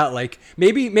about that. Like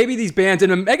maybe these bands,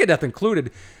 and Megadeth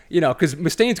included, because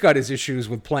Mustaine's got his issues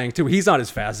with playing too. He's not as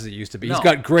fast as he used to be. No.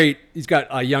 He's got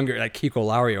a younger, like Kiko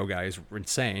Lario guy is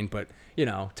insane, but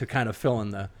to kind of fill in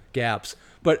the gaps.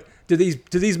 But do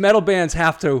these metal bands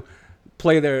have to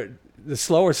play the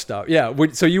slower stuff? Yeah.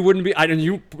 So you wouldn't be.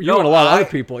 You and a lot of other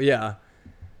people. Yeah.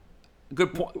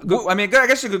 Good point. I mean, I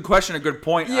guess a good question, a good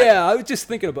point. Yeah, I was just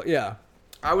thinking about. Yeah.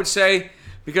 I would say,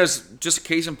 because just a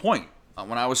case in point,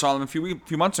 when I saw them a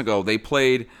few months ago, they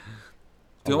played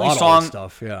the only song. Old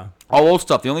stuff. Yeah. All old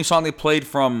stuff. The only song they played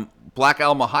from Black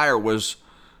Album or Higher was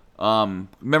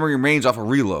 "Memory Remains" off of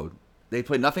Reload. They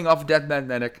played nothing off of Death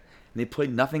Magnetic, and they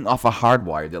played nothing off of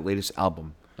Hardwired, their latest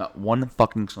album. Not one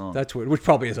fucking song. That's weird, which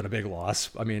probably isn't a big loss.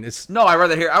 I mean, it's No, I'd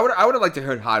rather hear. I would have liked to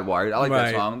hear Hardwired. I like that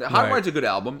Right, song. right. Hardwired's a good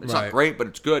album. It's Right. not great, but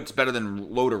it's good. It's better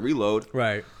than Load or Reload.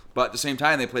 right. But at the same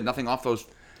time, they played nothing off those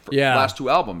Yeah. last two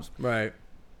albums. Right.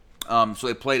 So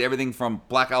they played everything from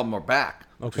Black Album or back.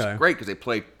 Which Okay. is great because they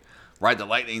played Ride the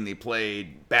Lightning. They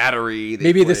played Battery.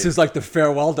 Maybe this is like the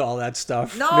farewell to all that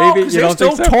stuff. No, Maybe because you they're don't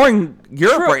still think so? touring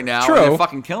Europe True, right now. true. And they're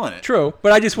fucking killing it. True,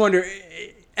 but I just wonder,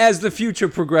 as the future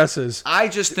progresses, I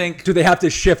just think. do they have to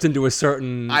shift into a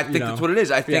certain? I think that's what it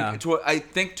is. I think Yeah. I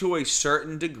think to a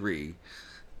certain degree,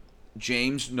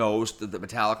 James knows that the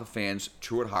Metallica fans,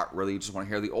 true at heart, really just want to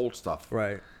hear the old stuff.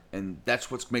 Right. And that's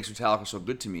what makes Metallica so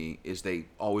good to me is they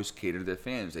always cater to their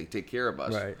fans. They take care of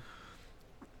us. Right.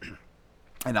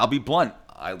 And I'll be blunt.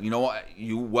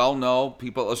 You well know,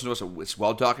 people that listen to us, it's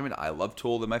well documented. I love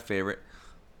Tool. They're my favorite.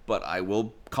 But I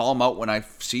will call them out when I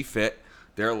see fit.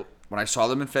 When I saw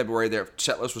them in February, their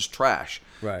set list was trash.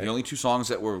 Right. The only two songs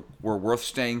that were worth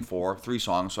staying for, 3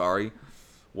 songs, sorry,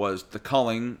 was the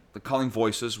Culling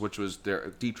Voices, which was their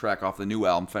deep track off the new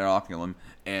album, Fair Inoculum,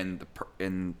 and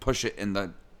Push It in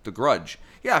the Grudge.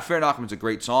 Yeah, Fair Inoculum's a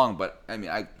great song, but I mean,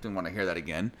 I didn't want to hear that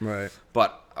again. Right.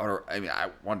 But I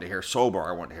wanted to hear Sober.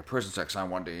 I wanted to hear Prison Sex. I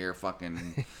wanted to hear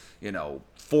fucking,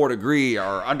 4 Degree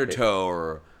or Undertow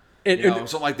or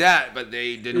something like that. But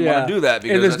they didn't want to do that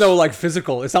because and there's no like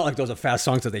physical. It's not like those are fast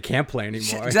songs that they can't play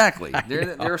anymore. Exactly.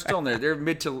 They're still in there. They're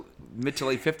mid to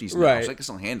late 50s now, Right. so they can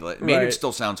still handle it. Maybe Right. it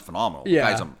still sounds phenomenal.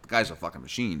 Yeah. The guy's a fucking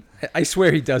machine. I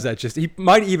swear he does that. He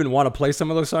might even want to play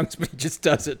some of those songs, but he just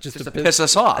does it just To piss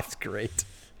us off. That's great.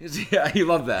 Yeah, you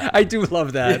love that. I do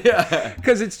love that. Yeah.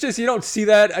 Because it's just, you don't see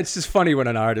that. It's just funny when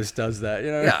an artist does that.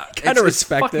 Yeah, kind of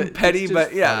respect it's fucking it. petty, It's but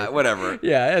just yeah, funny. whatever.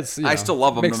 Yeah, it's. I still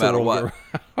love 'em no makes the matter world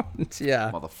what. go round. Yeah.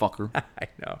 Motherfucker. I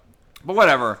know. But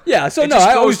whatever. Yeah, so It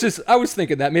no, just I was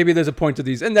thinking that maybe there's a point to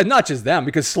these, and then not just them,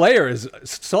 because Slayer's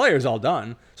all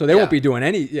done, so they Yeah. won't be doing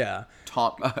any. Yeah,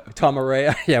 Tom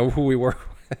Araya, yeah, who we work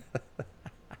with.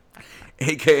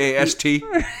 AKA ST.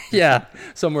 Yeah,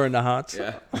 somewhere in the Hots.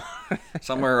 Yeah.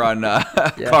 Somewhere on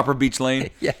Copper Beach Lane.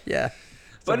 Yeah.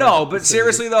 But no, but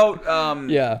seriously though,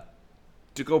 Yeah.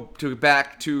 to go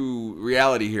back to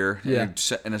reality here, Yeah.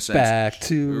 in a sense. Back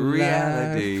to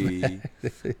reality.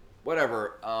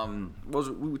 Whatever.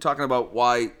 We were talking about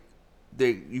why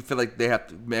you feel like they have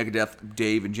to, Megadeth,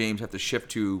 Dave, and James have to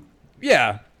shift to.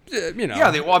 Yeah.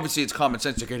 Yeah, obviously it's common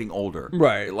sense. They're getting older.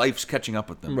 Right. Life's catching up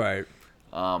with them. Right.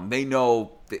 They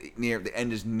know the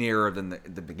end is nearer than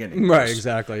the beginning. Right,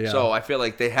 exactly, yeah. So I feel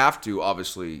like they have to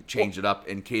obviously change it up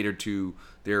and cater to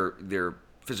their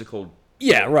physical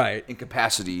Yeah, right.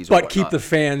 incapacities. But or keep the whatnot.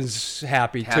 fans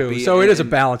happy too. Happy So it is a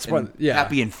and- balance. and But yeah.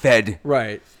 happy and fed.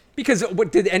 Right. Because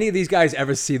did any of these guys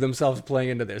ever see themselves playing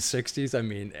into their 60s? I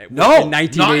mean, No, in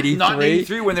 1983. Not in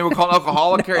 83 when they were called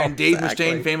alcoholic. No, and Dave exactly.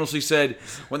 Mustaine famously said,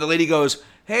 when the lady goes,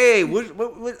 "Hey,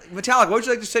 Metallica, what would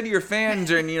you like to say to your fans?"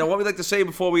 And what would you like to say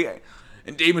before we?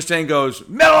 And Dave Mustaine goes,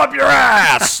 "Metal up your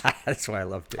ass!" That's why I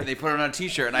loved And it. they put it on a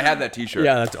T-shirt, and I had that T-shirt.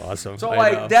 Yeah, that's awesome. So I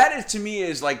know. like that is to me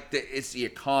is like it's the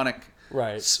iconic,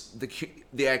 Right.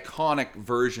 The iconic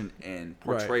version and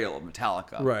portrayal of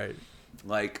Metallica. Right.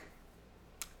 Like,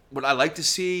 would I like to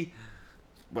see?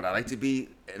 Would I like to be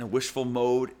in a wishful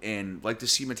mode and like to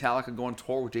see Metallica go on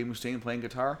tour with Dave Mustaine playing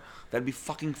guitar? That'd be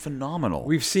fucking phenomenal.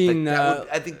 We've seen.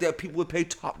 I think that people would pay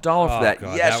top dollar for that.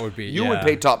 God, Yes, that would be. you yeah. would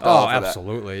pay top dollar for that.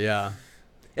 absolutely, yeah.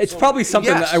 It's probably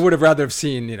something yes. that I would have rather have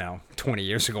seen, 20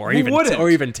 years ago, or Who even wouldn't?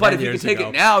 10 But if you could years take ago.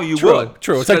 it now, you True, would.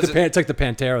 True. It's like Because it's like the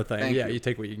Pantera thing. Thank Yeah, you. you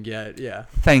take what you can get. Yeah.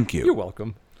 Thank you. You're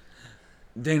welcome.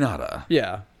 De nada.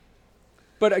 Yeah.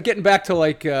 But getting back to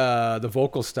like the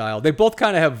vocal style, they both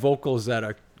kind of have vocals that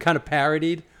are kind of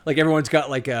parodied. Like everyone's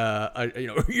got like a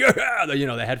yeah,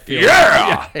 the head feel.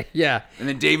 Yeah! Yeah. And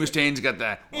then Dave Mustaine's got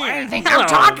that, why do you think I'm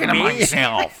talking to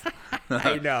myself?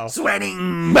 I know.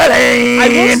 Sweating buddy. I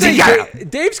will say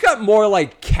Dave's got more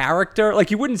like character. Like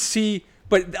you wouldn't see,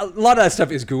 but a lot of that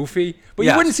stuff is goofy. But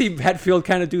you wouldn't see Hetfield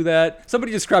kind of do that.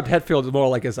 Somebody described Hetfield more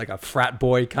like as like a frat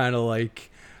boy kind of like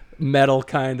metal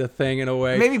kind of thing in a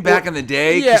way. Maybe back in the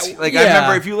day. Yeah, Like I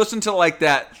remember if you listen to like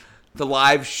that, the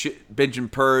live Binge and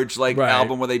Purge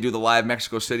album where they do the live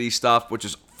Mexico City stuff, which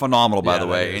is phenomenal by the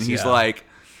way. And he's like,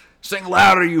 sing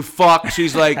louder, you fuck.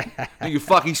 She's like, you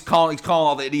fuck. He's calling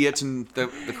all the idiots and the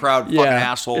crowd fucking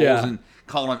assholes and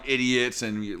calling them idiots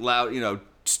and loud,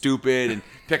 stupid and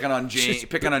picking on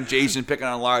Jason, picking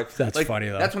on Lars. That's like, funny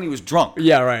though. That's when he was drunk.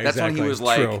 Yeah, right. That's exactly. when he was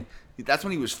like. That's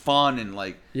when he was fun and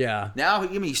like. Yeah. Now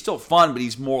he's still fun, but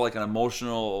he's more like an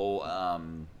emotional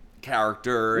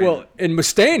character. Well, and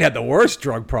Mustaine had the worst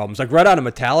drug problems. Like right out of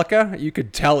Metallica, you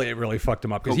could tell it really fucked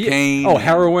him up. Cocaine.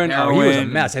 Heroin. Oh, he was a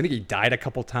mess. I think he died a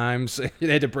couple times. They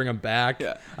had to bring him back.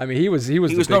 Yeah. I mean, he was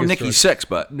no Nicky Sixx,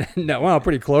 but no, well,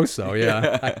 pretty close though.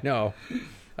 Yeah, I know.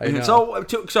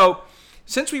 So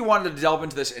since we wanted to delve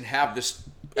into this and have this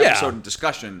episode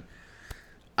discussion,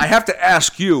 I have to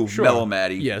ask you, Mellow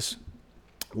Maddie. Yes.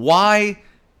 Why,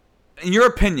 in your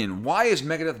opinion, why is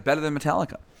Megadeth better than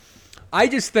Metallica? I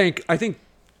think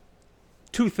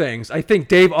two things. I think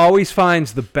Dave always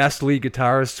finds the best lead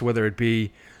guitarists, whether it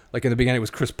be like in the beginning it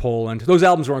was Chris Poland. Those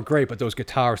albums weren't great, but those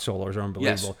guitar solos are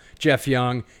unbelievable. Yes. Jeff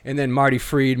Young, and then Marty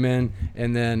Friedman,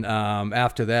 and then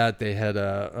after that they had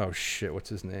what's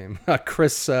his name?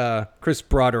 Chris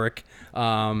Broderick,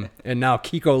 and now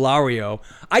Kiko Lario.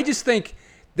 I just think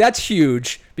that's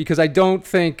huge because I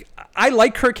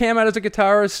like Kirk Hammett as a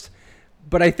guitarist,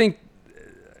 but I think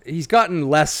he's gotten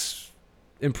less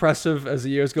impressive as the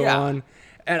years go on.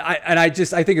 And I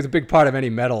think it's a big part of any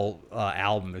metal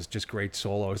album is just great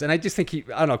solos. And I just think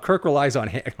Kirk relies on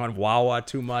wah wah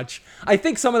too much. I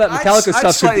think some of that Metallica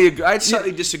stuff. I'd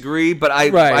slightly disagree, but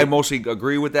I mostly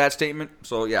agree with that statement.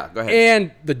 So yeah, go ahead.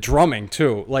 And the drumming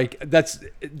too, like that's.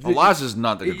 Lars is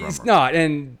not the good drummer. He's not,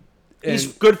 and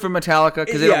he's good for Metallica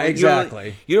because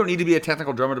exactly. You don't need to be a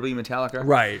technical drummer to be Metallica,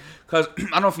 right? Because I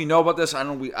don't know if you know about this. I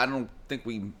don't think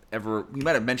we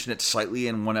might have mentioned it slightly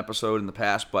in one episode in the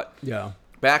past, but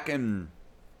back in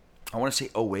I want to say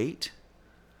 2008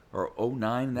 or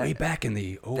 2009. Way back in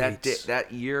the 2008s.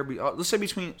 That year, let's say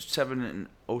between 07 to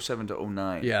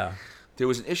 2009. Yeah, there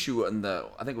was an issue in I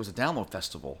think it was a Download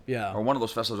Festival. Yeah, or one of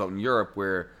those festivals out in Europe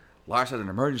where Lars had an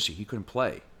emergency. He couldn't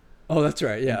play. Oh, that's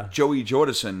right, yeah. And Joey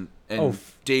Jordison and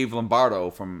Dave Lombardo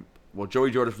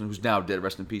Joey Jordison, who's now dead,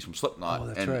 rest in peace, from Slipknot. Oh,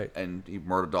 that's right. And he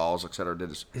Murder Dolls, etc.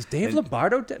 Is Dave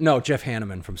Lombardo dead? No, Jeff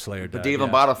Hanneman from Slayer died. But Dave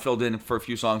Lombardo filled in for a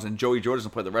few songs, and Joey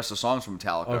Jordison played the rest of the songs from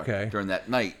Metallica during that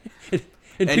night.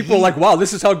 and people were like, wow,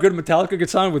 this is how good Metallica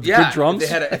gets on with good drums? They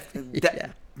had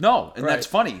no, and that's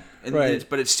funny. And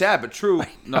but it's sad, but true.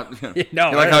 Not, no, you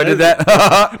like how I did that?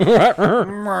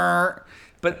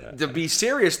 But to be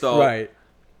serious, though, right.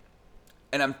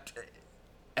 And I'm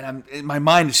my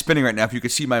mind is spinning right now. If you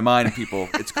could see my mind, people,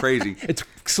 it's crazy.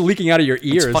 It's leaking out of your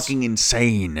ears. It's fucking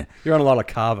insane. You're on a lot of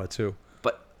kava too.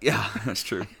 But yeah, that's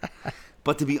true.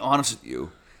 But to be honest with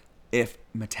you, if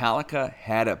Metallica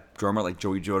had a drummer like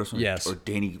Joey Jordison or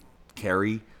Danny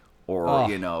Carey or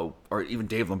or even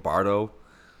Dave Lombardo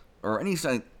or any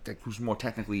who's more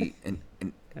technically and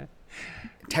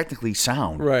technically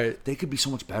sound, right? They could be so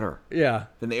much better,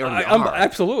 than they already are.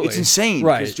 Absolutely, it's insane,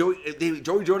 right? Because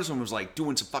Joey Jordison was like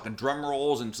doing some fucking drum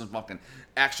rolls and some fucking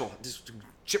actual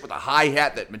shit with a hi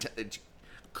hat that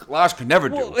Lars could never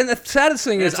do. Well, and the saddest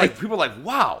thing is, people are like,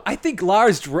 wow. I think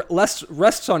Lars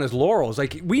rests on his laurels.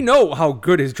 Like we know how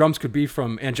good his drums could be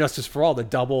from "And Justice for All," the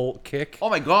double kick. Oh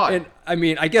my god! And I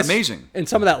mean, I guess amazing. And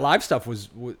some of that live stuff was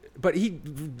but he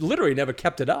literally never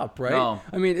kept it up, right? No.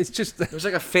 I mean, it's just there was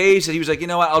like a phase that he was like, you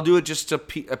know what, I'll do it just to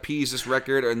appease this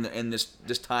record and this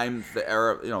time, the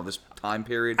era, this time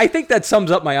period. I think that sums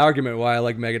up my argument why I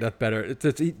like Megadeth better.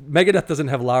 Megadeth doesn't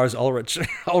have Lars Ulrich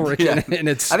in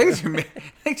its. I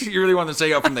think you really want to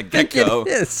say from the get-go.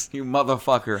 Yes, you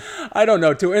motherfucker. I don't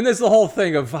know too, and there's the whole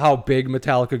thing of how big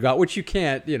Metallica got, which you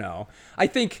can't, I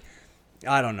think.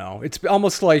 I don't know. It's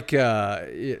almost like the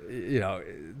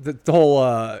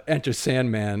whole Enter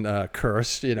Sandman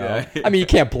curse. Yeah. I mean, you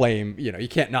can't blame. You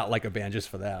can't not like a band just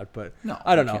for that. But no,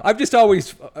 I don't know. I've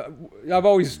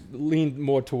always leaned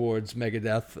more towards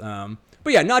Megadeth.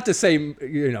 But yeah, not to say,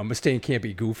 Mustaine can't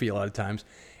be goofy a lot of times.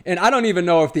 And I don't even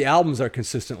know if the albums are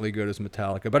consistently good as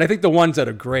Metallica, but I think the ones that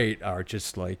are great are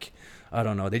just like, I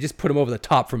don't know, they just put them over the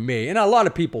top for me. And a lot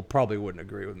of people probably wouldn't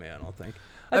agree with me, I don't think.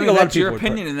 I think a lot of people your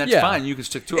opinion, and that's fine. You can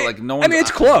stick to it. Like no one. I mean,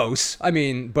 it's close. I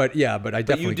mean, but I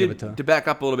definitely give it to back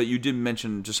up a little bit. You did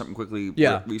mention just something quickly.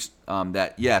 Yeah. At least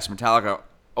that yes, Metallica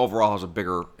overall has a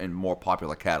bigger and more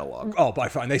popular catalog. Oh, by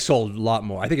far, and they sold a lot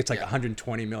more. I think it's like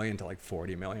 120 million to like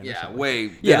 40 million. Yeah,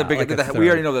 way. Yeah, we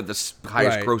already know that the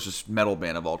highest grossest metal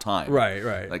band of all time.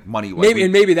 Right. Like money.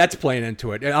 Maybe that's playing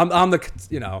into it. And I'm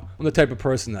the type of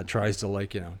person that tries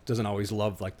to doesn't always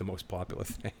love like the most popular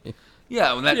thing.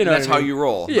 Yeah, well, that's how you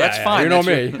roll. Yeah, that's fine. You know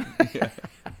me.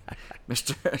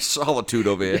 Mr. Solitude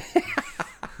over here.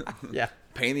 Yeah.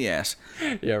 Pain in the ass.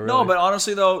 Yeah, really. No, but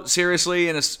honestly, though, seriously,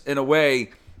 in a way,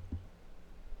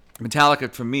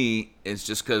 Metallica, for me, is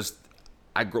just because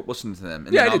I grew up listening to them.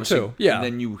 And I did too. Yeah. And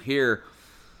then you hear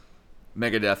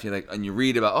Megadeth, and you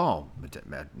read about,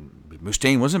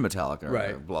 Mustaine was in Metallica.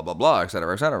 Right. Blah, blah, blah, et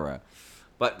cetera, et cetera.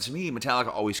 But to me,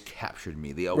 Metallica always captured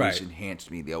me. They always enhanced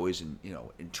me. They always,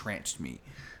 entranced me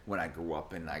when I grew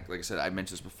up. And like I said, I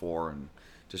mentioned this before, and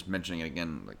just mentioning it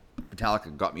again, like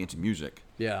Metallica got me into music.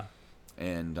 Yeah.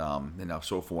 And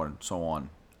so forth and so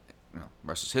on.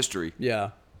 Rest is history.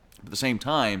 Yeah. But at the same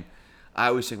time, I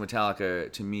always think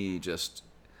Metallica to me just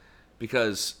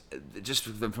because just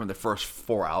from the first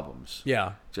 4 albums,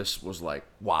 just was like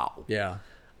wow. Yeah.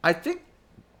 I think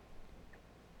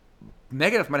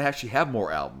Megadeth might actually have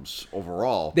more albums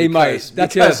overall. They might.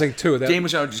 That's the other thing too.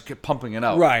 James just kept pumping it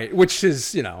out. Right, which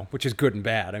is good and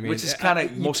bad. I mean, which is kind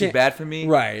of mostly bad for me.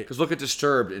 Right. Because look at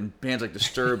Disturbed and bands like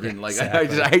Disturbed and like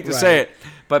exactly. I hate to say it,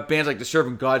 but bands like Disturbed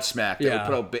and Godsmack that Yeah.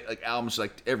 would put out like albums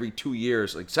like every 2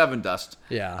 years, like Seven Dust.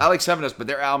 Yeah. I like Seven Dust, but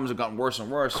their albums have gotten worse and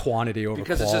worse. Quantity over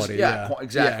because quality. It's just,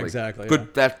 exactly. Yeah, exactly. Good. Yeah.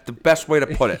 That's the best way to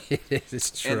put it.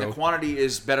 It's true. And the quantity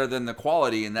is better than the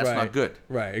quality, and that's not good.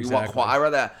 Right. Exactly.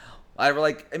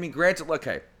 Granted,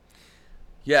 okay.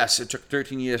 Yes, it took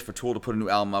 13 years for Tool to put a new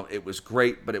album out. It was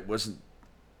great, but it wasn't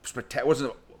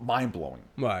mind blowing.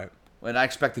 Right. And I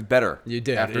expected better. You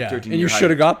did, after yeah. 13 And you should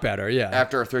have got better, yeah.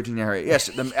 After a 13-year, yes,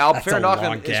 the album Fair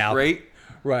Knockin' is great,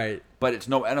 right? But it's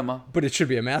no Enema. But it should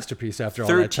be a masterpiece after all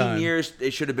that time. 13 years,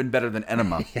 it should have been better than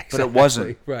Enema, Exactly. but it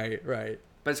wasn't. Right.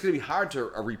 But it's going to be hard to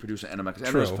reproduce an Enema because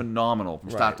Enema is phenomenal from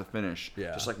start to finish.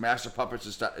 Yeah. Just like Master Puppets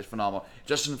is phenomenal.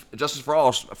 Justice for All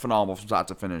is phenomenal from start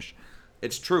to finish.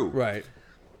 It's true. Right.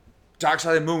 Dark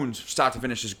Side of the Moon, start to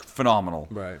finish, is phenomenal.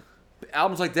 Right.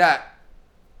 Albums like that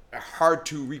are hard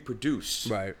to reproduce.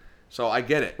 Right. So I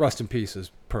get it. Rust in Peace is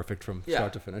perfect from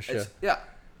start to finish. Yeah.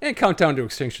 And Countdown to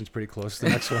Extinction's pretty close to the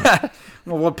next one.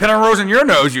 Well, pin a rose in your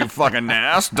nose, you fucking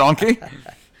ass donkey.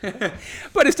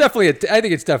 But it's definitely, I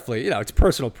think it's definitely, it's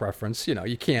personal preference.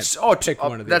 You can't pick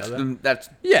one or the other. That's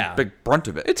the big brunt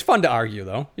of it. It's fun to argue,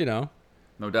 though,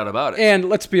 No doubt about it. And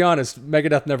let's be honest,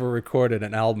 Megadeth never recorded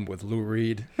an album with Lou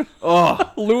Reed. Oh.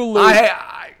 Lou.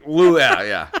 Lou,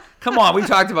 yeah. Come on, we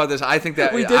talked about this. I think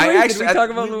that... Did we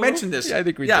talk about Lou? We mentioned this. Yeah, I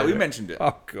think we did. Yeah, we mentioned it.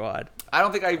 Oh, God. I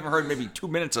don't think I even heard maybe 2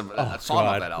 minutes of a song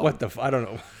on that album. What the... I don't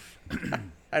know.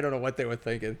 I don't know what they were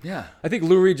thinking. Yeah. I think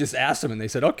Lou Reed just asked them, and they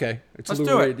said, okay, it's Let's Lou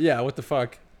do Reed. it. Yeah, what the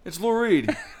fuck? It's Lou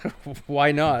Reed.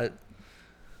 Why not?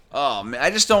 Oh, man,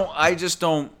 I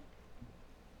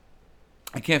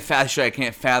can't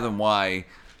fathom why,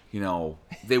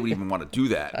 they would even want to do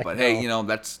that. But hey,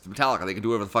 that's Metallica. They can do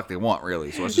whatever the fuck they want,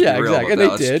 really. So let's just be real exactly. about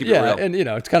And that. they did. Keep it real. And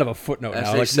it's kind of a footnote As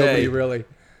now. they Like say, nobody really.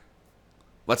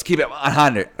 Let's keep it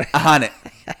 100.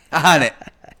 100.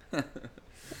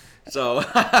 So,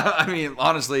 I mean,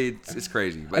 honestly, it's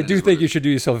crazy. But I do think you should do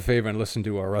yourself a favor and listen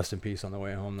to Rust in Peace on the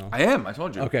way home, though. I am. I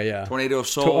told you. Okay, yeah. Tornado of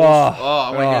Souls.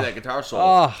 I want to hear that guitar solo.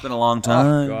 Oh, it's been a long time.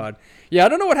 Oh, God. Yeah, I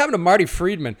don't know what happened to Marty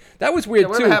Friedman. That was weird,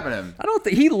 too. What happened to him? I don't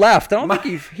think he left. I don't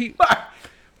think he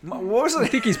what was it? I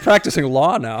think he's practicing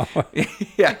law now.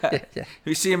 Yeah.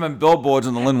 You see him on billboards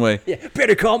on the Linway. Yeah.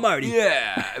 Better call Marty.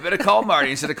 Yeah. Better call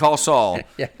Marty instead of call Saul.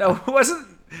 Yeah. No, it wasn't...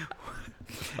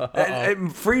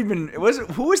 Friedman,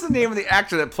 who was the name of the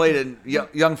actor that played in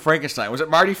Young Frankenstein? Was it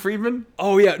Marty Friedman?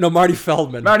 Oh, yeah. No, Marty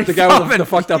Feldman. The guy Feldman. with the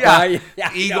fucked up eye.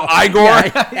 Yeah. Igor.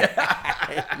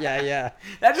 Yeah.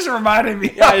 That just reminded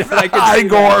me Yeah, of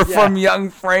Igor from Young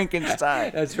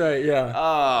Frankenstein. That's right, yeah.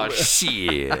 Oh,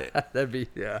 shit. That'd be,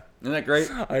 yeah. Isn't that great?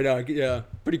 I know, yeah.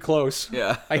 Pretty close.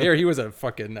 Yeah. I hear he was a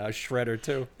fucking shredder,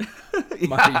 too.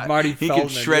 Yeah. Marty He Feldman.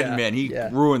 could shred, man. He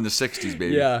ruined the 60s,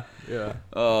 baby. Yeah.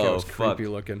 Oh, that was fuck. creepy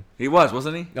looking. He was,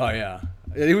 wasn't he? Oh, yeah.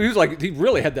 He was like, he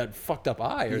really had that fucked up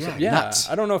eye or something. Yeah. Nuts.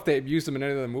 I don't know if they used him in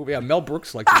any other movie. Yeah, Mel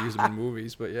Brooks liked to use him in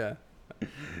movies, but yeah.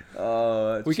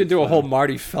 We could do a whole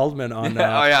Marty Feldman on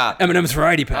yeah. Eminem's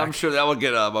Variety Pack. I'm sure that would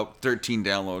get about 13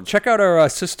 downloads. Check out our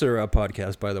sister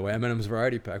podcast, by the way, Eminem's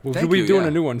Variety Pack. We'll be doing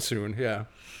a new one soon. Yeah,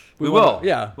 we will.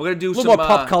 Yeah, we're gonna do a little some more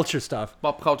pop culture stuff.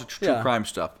 Pop culture, true crime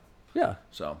stuff. Yeah,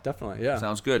 so definitely. Yeah,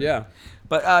 sounds good. Yeah,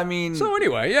 but I mean, so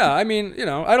anyway, yeah, I mean,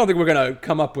 I don't think we're gonna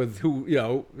come up with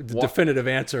the definitive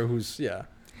answer.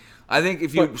 I think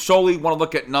if you solely want to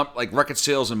look at like record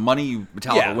sales and money,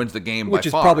 Metallica wins the game by far. Which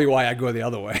is probably why I go the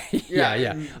other way.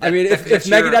 yeah. I mean, if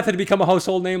Megadeth had become a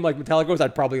household name like Metallica was,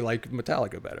 I'd probably like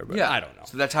Metallica better. But I don't know.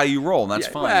 So that's how you roll, and that's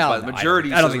fine. Well, but the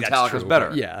majority says Metallica's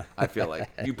better. Yeah. I feel like.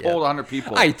 You polled 100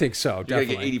 people. I think so, you definitely.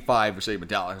 You got to get 85 to say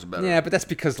Metallica's better. Yeah, but that's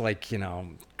because,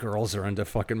 girls are into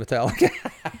fucking Metallica.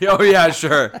 Oh, yeah,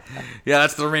 sure. Yeah,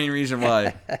 that's the main reason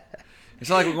why. It's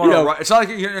not like we're going to. It's not like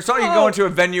you're going to a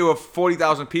venue of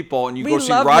 40,000 people and you go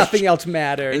see Rush. Nothing else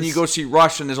matters. And you go see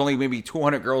Rush and there's only maybe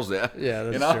 200 girls there. Yeah,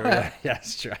 that's true. Yeah,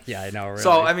 that's true. Yeah, I know. Really.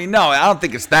 So I mean, no, I don't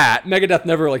think it's that. Megadeth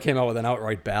never really came out with an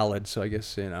outright ballad, so I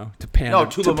guess to pander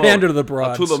to the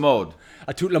broads. A tout le monde.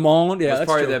 A tout le monde. Yeah, that's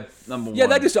probably true. their number one. Yeah,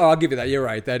 I'll give you that. You're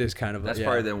right. That is kind of. That's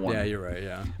probably their one. Yeah, you're right.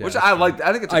 Yeah. Which I like.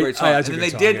 I think it's a great song. And then they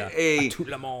did a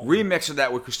remix remix of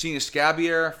that with Christina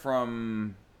Scabier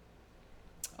from.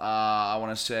 I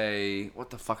want to say, what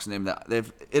the fuck's the name of that?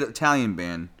 They've an Italian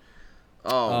band.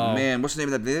 Oh man, what's the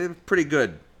name of that? They're pretty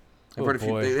good. I've heard a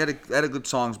few. They had a good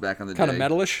songs back in the day. Kind of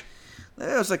metalish.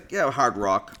 It was like hard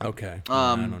rock. Okay.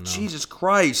 I don't know. Jesus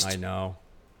Christ. I know.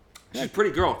 She's a pretty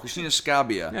girl, Christina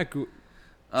Scabier. Yeah,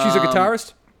 she's a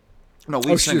guitarist. No,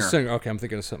 lead singer. She's a singer. Okay, I'm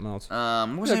thinking of something else.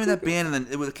 What was the name of that band? And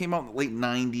then it came out in the late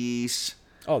 '90s.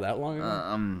 Oh, that long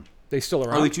ago. They still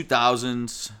around? Early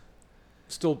 2000s.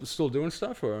 Still doing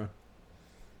stuff, or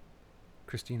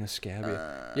Christina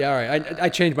Scabier? Yeah, all right. I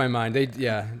changed my mind. They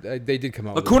did come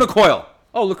out. Lacuna Coil.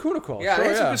 Oh, Lacuna Coil. Yeah,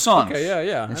 they some good songs. Okay,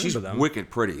 yeah. And she's wicked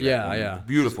pretty. Yeah.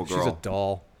 Beautiful girl. She's a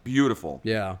doll. Beautiful.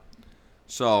 Yeah.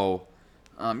 So,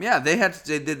 they did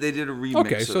a remix.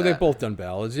 Okay, so they've both done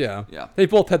ballads. Yeah. Yeah. They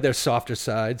both had their softer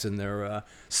sides and their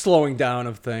slowing down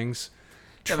of things.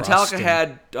 Yeah, Metallica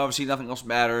had obviously Nothing Else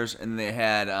Matters, and they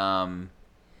had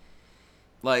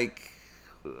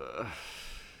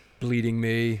Bleeding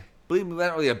Me. Bleeding Me,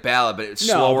 not really a ballad, but it's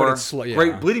slower. But it's slow, yeah.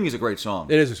 Great. Bleeding Me is a great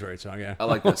song. It is a great song, yeah. I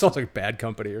like that. It sounds like Bad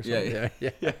Company or something.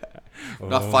 Yeah.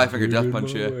 Not Five Finger Death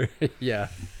Punch here. Yeah.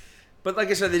 But like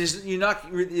I said, there's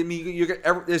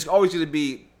always going to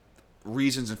be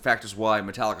reasons and factors why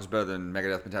Metallica is better than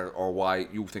Megadeth, or why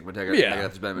you think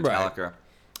Megadeth is better than Metallica. Right.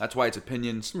 That's why it's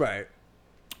opinions. Right.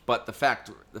 But the fact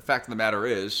of the matter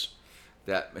is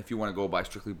that if you want to go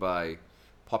strictly by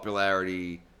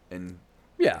popularity and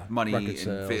money and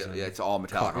it's all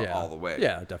Metallica all the way.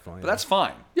 Yeah, definitely. But that's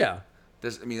fine. Yeah.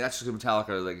 That's just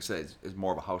Metallica, like I said, is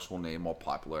more of a household name, more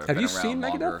popular. Have you seen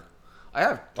Megadeth? I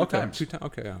have. Two times.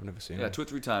 Okay, I've never seen it. Yeah, 2 or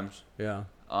 3 times. Yeah.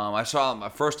 I saw it, my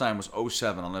first time was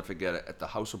 2007. I'll never forget it, at the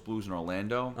House of Blues in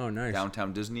Orlando. Oh, nice.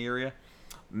 Downtown Disney area.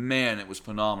 Man, it was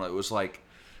phenomenal. It was like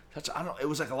it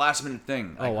was like a last minute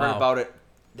thing. I heard about it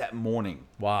that morning.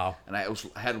 Wow. And I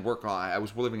had work. I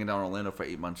was living in down Orlando for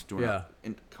 8 months doing a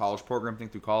college program thing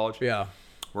through college. Yeah.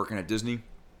 Working at Disney.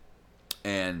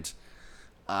 And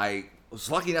I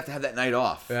was lucky enough to have that night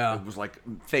off. Yeah. It was like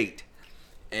fate.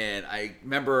 And I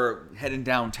remember heading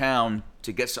downtown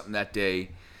to get something that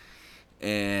day.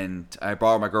 And I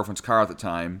borrowed my girlfriend's car at the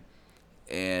time.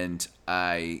 And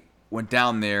I went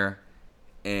down there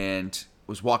and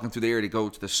was walking through the area to go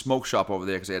to the smoke shop over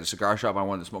there because they had a cigar shop. I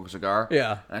wanted to smoke a cigar.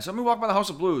 Yeah. And I said, let me walk by the House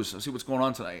of Blues and see what's going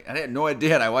on tonight. And I had no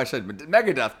idea. And I said,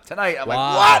 Megadeth tonight. I'm like,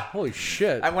 what? Holy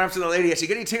shit. I went up to the lady. I said,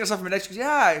 get any tickets off of my next? She goes,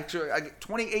 yeah. I get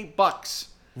 $28.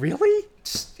 Really?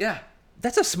 Yeah.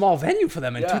 That's a small venue for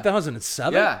them in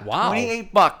 2007? Yeah. Wow.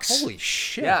 $28. Holy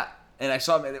shit. Yeah. And I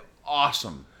saw them.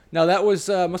 Awesome. Now, that was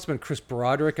must have been Chris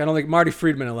Broderick. I don't think Marty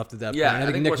Friedman had left at that point. Yeah,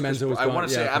 I think Nick Menza was I want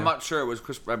to say, okay. I'm not sure it was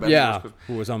Chris Broderick.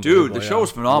 Who was unbelievable. Dude, the show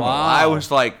was phenomenal. Wow. I was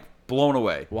like blown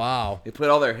away. Wow. They played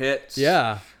all their hits.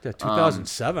 Yeah.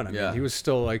 2007. I mean, he was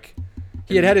still like...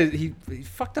 He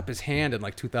fucked up his hand in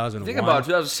like 2001. Think about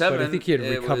 2007. But I think he had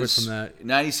recovered from that.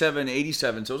 97,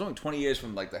 87. So it was only 20 years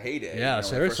from like the heyday. Yeah,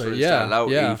 seriously. Started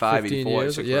out, 85, 15 84,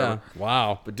 years. 86, yeah. whatever.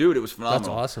 Wow. But dude, it was phenomenal.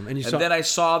 That's awesome. And then I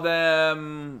saw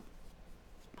them,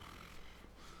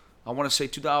 I want to say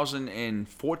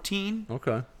 2014.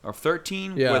 Okay. Or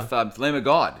 13 with Lamb of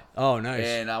God. Oh, nice.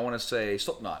 And I want to say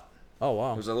Slipknot. Oh,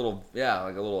 wow. It was a little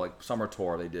summer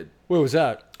tour they did. Where was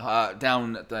that?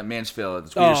 Down at the Mansfield, at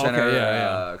the Swedish Center,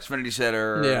 Xfinity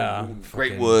Center,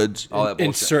 Great Woods, all that bullshit.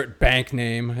 Insert bank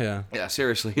name, yeah. Yeah,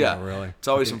 seriously, yeah. Really. It's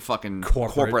always some fucking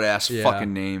corporate-ass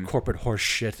fucking name. Corporate horse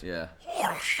shit. Yeah.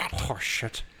 Horse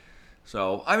shit.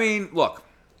 So, I mean, look,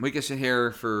 We can sit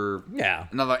here for Yeah.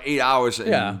 another 8 hours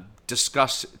and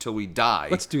discuss till we die.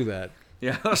 Let's do that.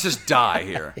 Yeah, let's just die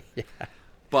here. Yeah.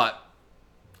 But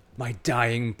My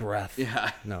dying breath.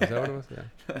 yeah, No, is that what it was?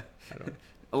 Yeah. I don't.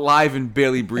 alive and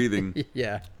barely breathing.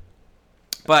 Yeah.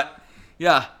 But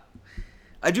yeah,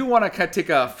 I do want to take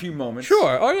a few moments.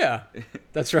 Sure. Oh yeah.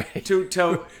 That's right.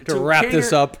 To wrap cater,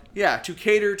 this up. Yeah, to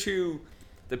cater to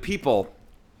the people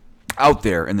out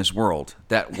there in this world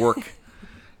that work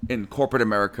in corporate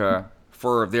America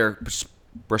for their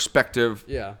respective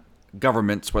Yeah.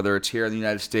 governments, whether it's here in the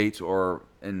United States or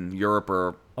in Europe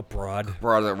or Abroad.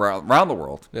 around the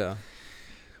world. Yeah.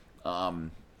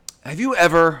 Have you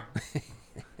ever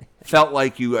felt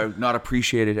like you are not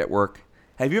appreciated at work?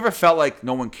 Have you ever felt like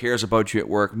no one cares about you at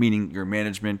work, meaning your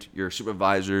management, your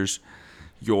supervisors,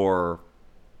 your,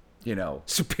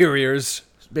 Superiors.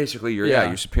 basically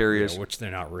your superiors. Yeah, which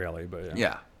they're not really, but yeah.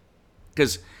 Yeah.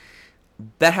 Because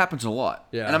that happens a lot.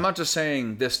 Yeah. And I'm not just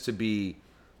saying this to be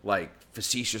like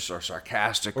facetious or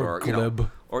sarcastic or glib.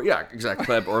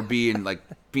 glib or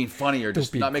being funny or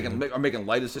just not making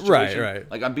light of the situation.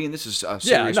 Right. Like this is a serious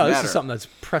Yeah, no, matter. this is something that's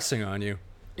pressing on you.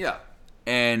 Yeah.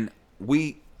 And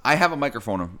I have a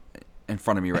microphone in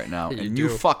front of me right now, and you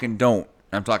do. fucking don't.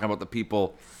 I'm talking about the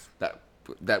people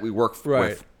that we work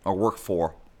with or work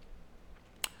for.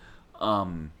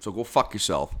 So go fuck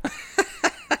yourself.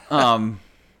 I'm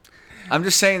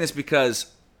just saying this because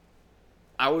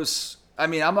I'm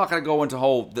not going to go into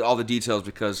all the details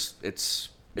because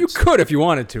You could if you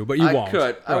wanted to, but you won't. I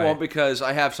could. I Right. won't because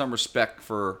I have some respect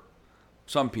for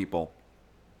some people.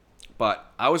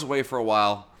 But I was away for a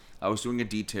while. I was doing a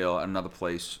detail at another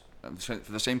place for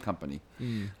the same company.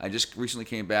 I just recently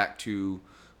came back to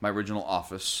my original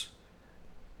office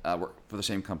for the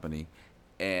same company.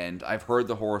 And I've heard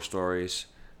the horror stories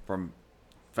from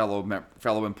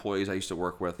fellow employees I used to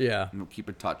work with. Yeah. And keep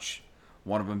in touch.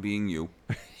 One of them being you.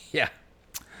 Yeah.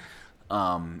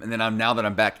 And then now that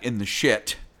I'm back in the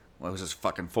shit, well, it was this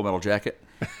fucking Full Metal Jacket.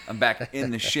 I'm back in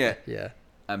the shit. Yeah.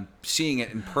 I'm seeing it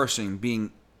in person,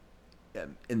 being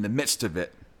in the midst of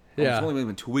it. Yeah. It's only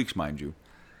been 2 weeks, mind you,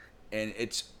 and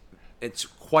it's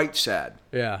quite sad.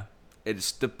 Yeah.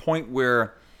 It's the point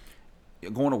where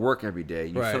you're going to work every day,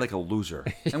 you Right. feel like a loser.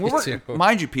 And You do.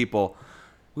 mind you, people,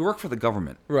 we work for the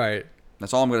government. Right.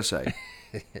 That's all I'm going to say.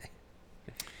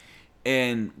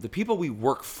 And the people we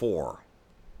work for,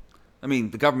 the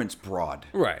government's broad.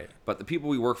 Right. But the people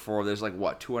we work for, there's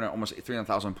almost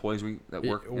 300,000 employees that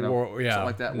work, Yeah. something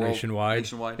like that.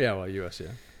 Nationwide. Yeah, well, U.S., yeah.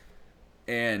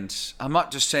 And I'm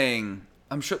not just saying,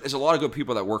 I'm sure there's a lot of good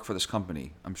people that work for this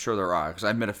company. I'm sure there are, because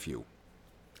I've met a few.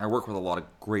 I work with a lot of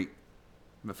great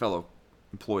fellow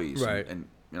employees Right. and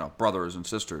brothers and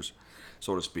sisters,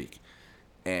 so to speak.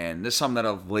 And there's some that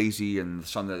are lazy and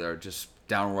some that are just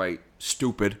downright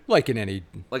stupid. Like in any...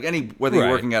 Whether you're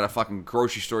Right. working at a fucking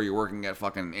grocery store, you're working at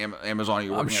fucking Amazon,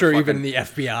 you're working I'm sure at even in the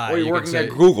FBI. or you're you could working say- at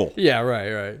Google. Yeah,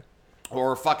 right.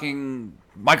 Or fucking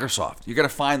Microsoft. You got to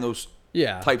find those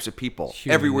Yeah. types of people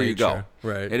Human everywhere you nature. go.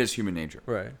 Right. It is human nature.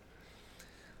 Right.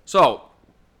 So,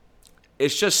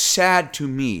 it's just sad to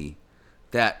me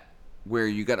that where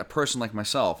you got a person like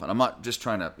myself, and I'm not just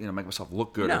trying to make myself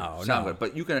look good or sound good,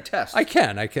 but you can attest. I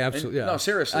can absolutely. Yeah. No,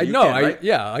 seriously, I you know. can, right?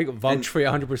 I vouch for you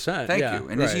 100%. Thank yeah, you.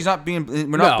 And right. he's not being. We're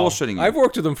not bullshitting you. I've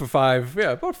worked with him for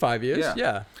about 5 years. Yeah.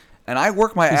 Yeah. And I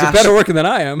work my He's ass. a better worker than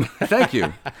I am. Thank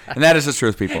you. And that is the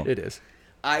truth, people. It is.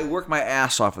 I work my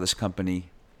ass off of this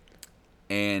company,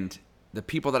 and the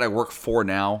people that I work for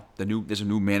now, there's a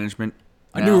new management.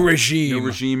 A new regime. New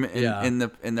regime Yeah.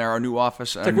 in our new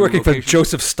office. It's like working for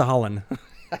Joseph Stalin.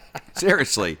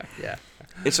 Seriously. Yeah.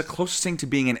 It's the closest thing to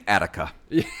being in Attica.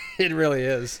 It really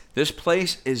is. This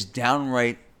place is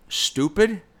downright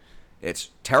stupid. It's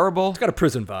terrible. It's got a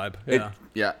prison vibe.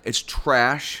 Yeah. It's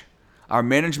trash. Our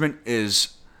management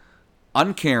is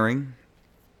uncaring,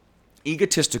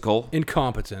 egotistical,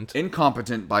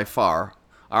 Incompetent by far.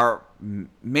 Our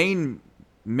main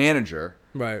manager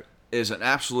Right. is an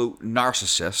absolute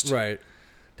narcissist. Right.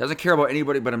 Doesn't care about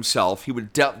anybody but himself. He would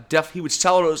he would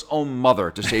sell his own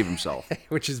mother to save himself.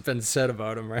 Which has been said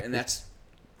about him, right? And that's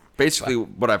basically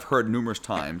what I've heard numerous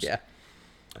times. Yeah.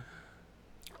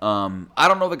 I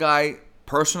don't know the guy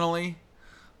personally.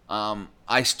 I'm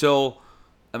the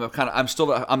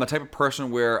type of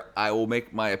person where I will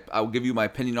give you my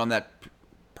opinion on that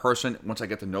person once I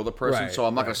get to know the person. Right, So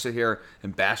I'm not going to sit here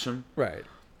and bash him. Right.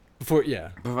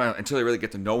 Until I really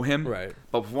get to know him. Right.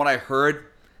 But from what I heard,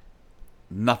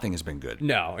 nothing has been good.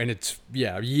 No, and it's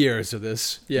years of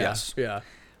this. Yeah. Yes. Yeah.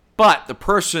 But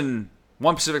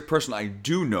one specific person I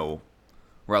do know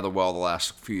rather well the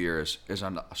last few years is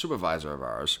a supervisor of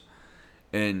ours.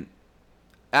 And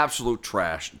absolute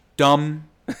trash. Dumb.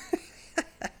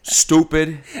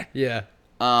 Stupid. Yeah.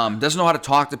 Doesn't know how to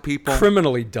talk to people.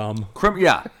 Criminally dumb.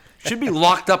 Yeah. Should be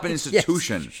locked up in an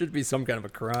institution. Yes, should be some kind of a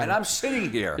crime. And I'm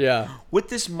sitting here with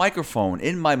this microphone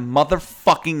in my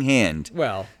motherfucking hand.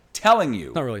 Well, telling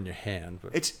you. Not really in your hand,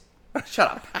 but it's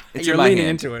shut up. It's You're in my leaning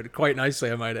hand. into it quite nicely,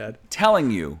 I might add.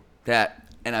 Telling you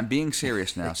that, and I'm being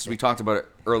serious now, since we talked about it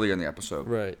earlier in the episode.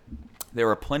 Right. There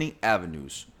are plenty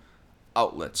avenues,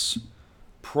 outlets,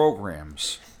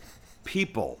 programs,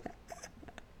 people,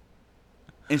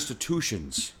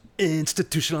 institutions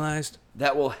Institutionalized.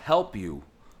 that will help you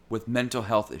with mental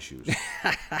health issues.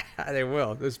 They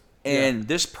will.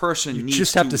 This person needs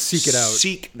just have to seek it out.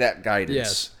 Seek that guidance.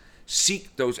 Yes.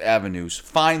 Seek those avenues.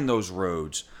 Find those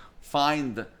roads.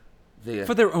 Find the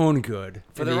for their own good.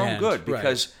 For their own good,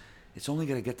 because it's only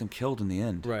going to get them killed in the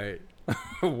end. Right.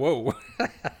 Whoa.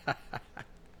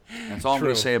 That's all I'm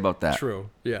going to say about that. True.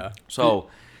 Yeah. So,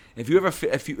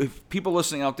 if people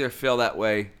listening out there feel that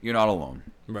way, you're not alone.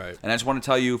 Right. And I just want to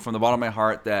tell you from the bottom of my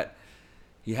heart that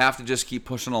you have to just keep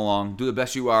pushing along. Do the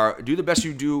best you are. Do the best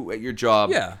you do at your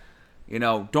job. Yeah. You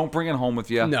know, don't bring it home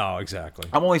with you. No, exactly.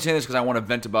 I'm only saying this because I want to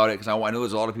vent about it, because I know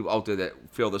there's a lot of people out there that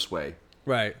feel this way.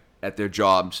 Right. At their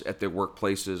jobs, at their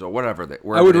workplaces, or whatever.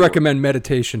 I would recommend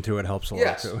meditation too. It helps a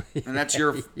lot too. And that's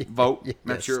your vote. Yes.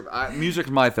 That's your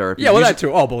music's my therapy. Yeah, well, that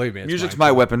too. Oh, believe me, music's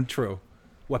my weapon. True,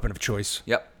 weapon of choice.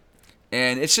 Yep.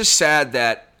 And it's just sad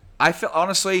that I feel,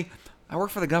 honestly, I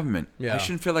work for the government. Yeah. I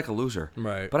shouldn't feel like a loser.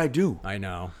 Right. But I do. I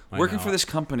know. Working for this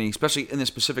company, especially in this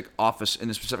specific office in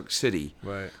this specific city.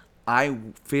 Right. I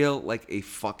feel like a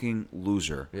fucking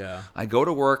loser. Yeah. I go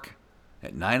to work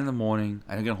at 9 in the morning.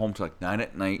 I don't get home till like 9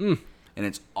 at night. And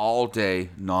it's all day,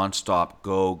 nonstop,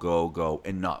 go, go, go,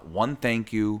 and not one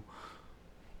thank you.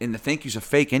 And the thank yous are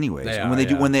fake anyways. They and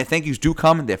are, when their thank yous do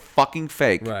come, they're fucking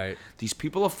fake. Right. These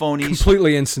people are phonies.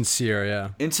 Completely insincere, yeah.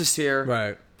 Insincere.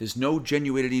 Right. There's no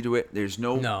genuinity to it. There's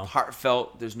no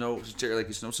heartfelt. There's no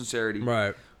sincerity.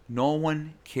 Right. No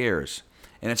one cares.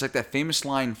 And it's like that famous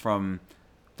line from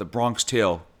The Bronx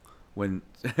Tale when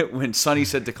Sonny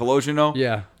said to Colosimo,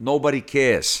 yeah, nobody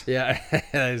cares. Yeah,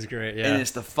 that is great. Yeah, and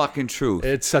it's the fucking truth.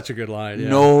 It's such a good line. Yeah.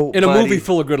 Nobody, in a movie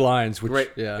full of good lines. Which,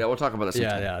 great. Yeah, we'll talk about that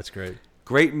sometime. Yeah, it's great.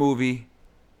 Great movie,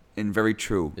 and very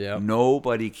true. Yeah,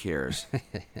 nobody cares,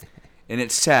 and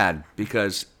it's sad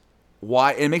because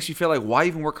why? It makes you feel like why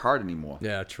even work hard anymore?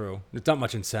 Yeah, true. There's not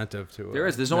much incentive to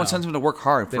it. There's no incentive to work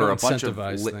hard for a bunch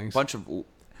of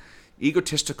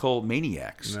egotistical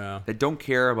maniacs that don't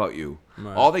care about you.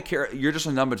 Right. All they care, you're just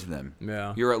a number to them.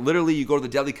 Yeah. You're literally, you go to the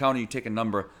deli counter, you take a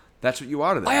number. That's what you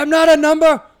are to them. I am not a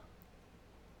number.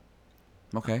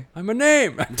 Okay. I'm a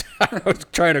name. I was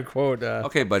trying to quote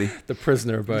okay, buddy. The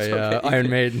Prisoner by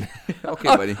Iron Maiden. Okay,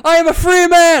 buddy. I am a free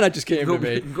man. I just came to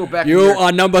me. Go back. You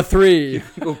are number 3. You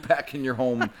go back in your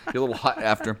home, your little hut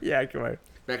after. Yeah, come on.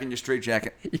 Back in your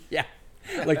straitjacket. Yeah.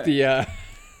 Like the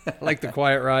like the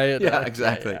Quiet Riot. Yeah,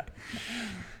 exactly. Yeah.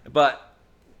 But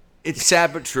it's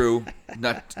sad but true.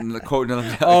 Not the quote.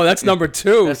 Oh, that's number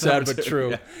 2. That's sad number but 2. True.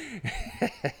 Yeah.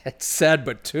 It's sad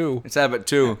but 2. It's sad but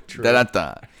 2. True.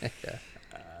 Da-da-da.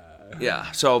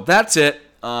 Yeah. So that's it.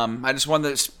 I just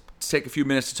wanted to take a few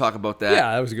minutes to talk about that.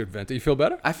 Yeah, that was a good vent. Do you feel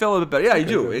better? I feel a bit better. Yeah, you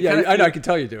do. Yeah, I know. I can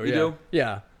tell you do. You do?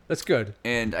 Yeah. That's good.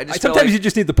 And I just sometimes you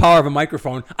just need the power of a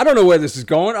microphone. I don't know where this is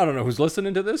going. I don't know who's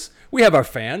listening to this. We have our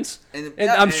fans, and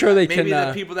I'm sure they maybe can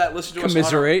the people that listen to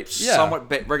commiserate. us on a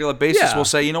somewhat regular basis will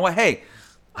say, you know what? Hey,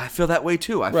 I feel that way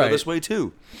too. I feel this way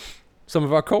too. Some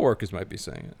of our coworkers might be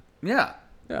saying it. Yeah.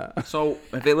 Yeah. So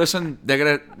if they listen,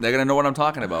 they're gonna know what I'm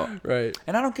talking about. Right.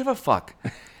 And I don't give a fuck.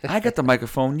 I get the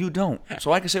microphone, you don't.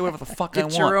 So I can say whatever the fuck I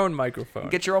want. Get your own microphone.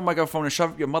 Get your own microphone and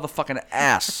shove it up your motherfucking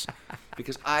ass.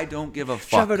 Because I don't give a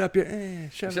fuck. Shove it up your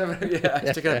shove it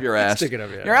yeah, stick it up your ass. Stick it up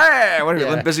your ass. Your ass. What are you,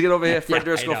 Limp Bizkit over here? Fred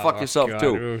Durst, go fuck yourself God.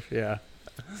 too. Oof, yeah.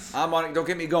 I'm on it. Don't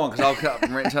get me going because I'll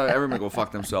tell everyone to go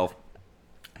fuck themselves.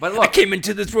 But look, I came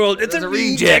into this world. It's a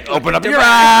reject. Open up your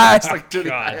eyes.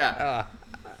 Yeah.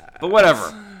 But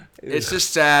whatever. It's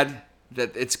just sad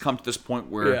that it's come to this point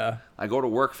where I go to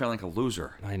work feeling like a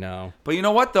loser. I know. But you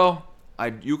know what, though?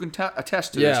 You can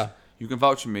attest to this. You can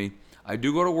vouch for me. I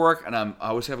do go to work, and I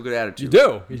always have a good attitude.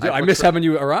 You do. I miss having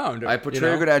you around. I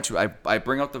portray a good attitude. I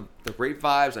bring out the great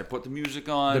vibes. I put the music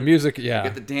on. The music, yeah. I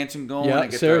get the dancing going. Yeah, I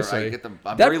get seriously. I'm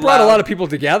that very brought loud. a lot of people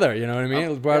together, you know what I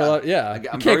mean? It brought a lot,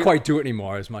 you can't quite do it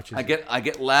anymore as much as I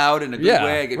get loud in a good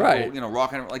way. I get people,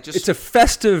 rocking, like just. It's a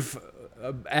festive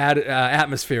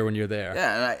atmosphere when you're there.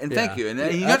 Yeah, and thank you. And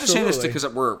you're not just saying this because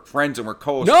we're friends and we're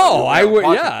co-hosts. No, I would.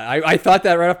 Yeah, I thought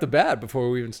that right off the bat before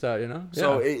we even start. You know.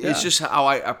 So it's just how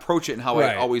I approach it and how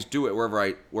I always do it wherever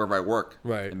I work.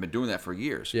 Right. I've been doing that for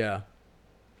years. Yeah.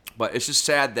 But it's just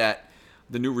sad that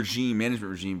the new management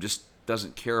regime, just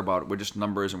doesn't care about it. We're just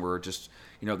numbers, and we're just,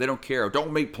 they don't care.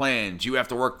 Don't make plans. You have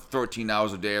to work 13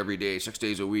 hours a day every day, 6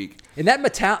 days a week. And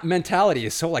that mentality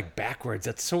is so like backwards.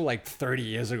 That's so like 30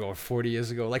 years ago or 40 years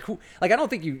ago. Like I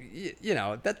don't think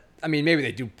maybe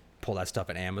they do pull that stuff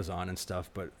at Amazon and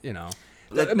stuff, but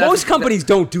most companies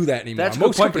don't do that anymore. That's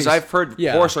most the point, because companies, I've heard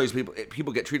horror stories.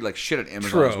 People get treated like shit at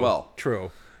Amazon as well. True.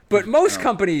 But most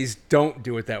companies don't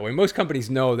do it that way. Most companies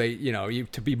know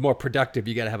to be more productive,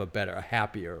 you got to have a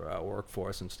happier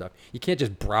workforce and stuff. You can't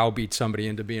just browbeat somebody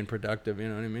into being productive. You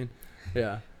know what I mean?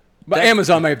 Yeah. But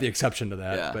Amazon might have the exception to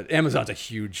that. Yeah. But Amazon's a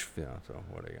huge, so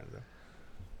what are you gonna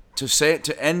do?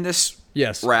 To end this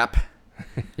rap.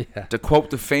 Yeah. To quote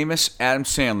the famous Adam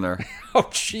Sandler. Oh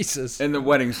Jesus! In The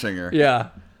Wedding Singer. Yeah.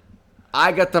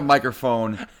 I got the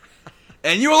microphone.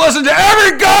 And you will listen to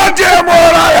every goddamn word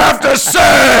I have to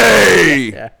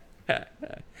say!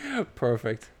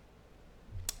 Perfect.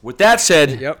 With that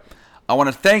said, yep. I want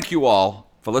to thank you all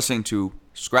for listening to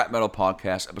Scrap Metal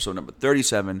Podcast, episode number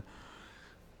 37.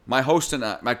 My co-host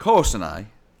and I,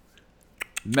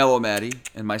 Mellow Maddie,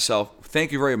 and myself,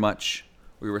 thank you very much.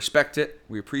 We respect it.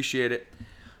 We appreciate it.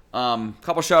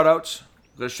 Couple shout-outs.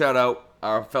 I'm going to shout out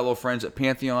our fellow friends at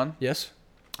Pantheon. Yes.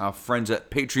 Our friends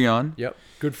at Patreon. Yep,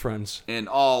 good friends. And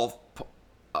all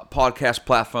podcast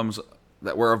platforms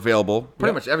that were available.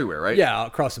 Pretty much everywhere, right? Yeah,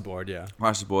 across the board, yeah.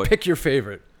 Across the board. Pick your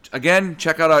favorite. Again,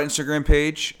 check out our Instagram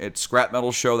page. It's Scrap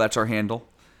Metal Show. That's our handle.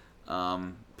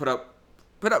 Put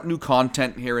up new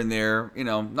content here and there.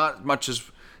 Not as much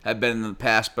as have been in the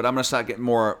past, but I'm going to start getting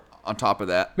more on top of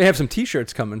that. May have some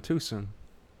T-shirts coming too soon.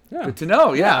 Yeah. Good to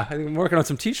know, yeah. I think I'm working on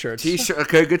some T-shirts.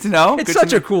 Okay, good to know. It's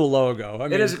such a cool logo. I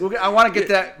mean, it is. I want to get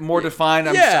that more defined.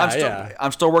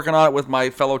 I'm still working on it with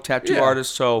my fellow tattoo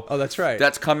artists. So that's right.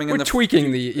 That's coming in the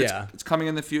tweaking It's coming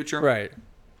in the future. Right.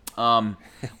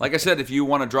 Like I said, if you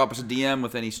want to drop us a DM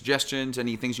with any suggestions,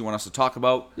 any things you want us to talk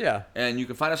about, and you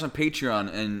can find us on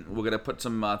Patreon, and we're gonna put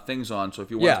some things on. So if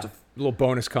you want us to, a little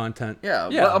bonus content. Yeah.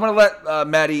 Well, I'm gonna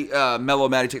let Mellow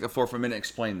Maddie take the floor for a minute and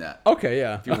explain that. Okay,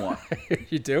 yeah. If you want.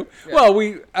 You do? Yeah. Well,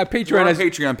 Patreon has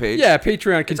Patreon page. Yeah,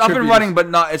 Patreon contributes. It's up and running, but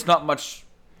it's not much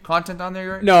content on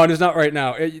there right? No, it is not right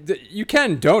now. You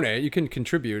can donate. You can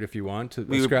contribute if you want to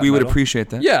the Scrap We would Metal. appreciate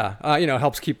that. Yeah,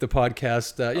 helps keep the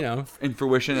podcast, in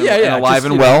fruition and just, alive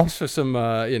and well. For some,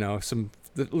 some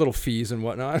little fees and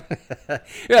whatnot.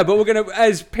 Yeah, but we're gonna,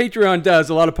 as Patreon does,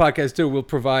 a lot of podcasts do. We'll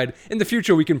provide in the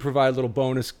future. We can provide little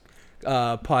bonus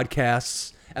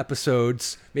podcasts,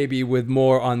 episodes, maybe with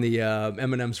more on the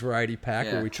Eminem's Variety Pack,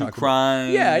 where we true talk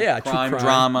crime, about crime, true crime,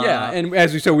 drama. Yeah, and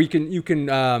as we said, you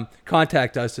can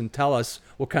contact us and tell us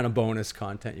what kind of bonus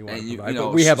content you want to provide.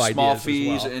 But we have small ideas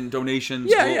fees as well. and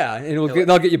donations. And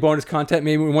they'll get you bonus content.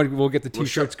 Maybe we'll get the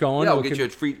T-shirts going. Yeah, we'll get you a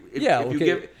free.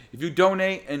 If you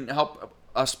donate and help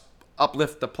us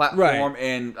uplift the platform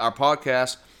and our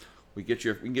podcast, we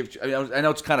can give you. I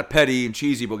know it's kind of petty and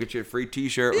cheesy, but we'll get you a free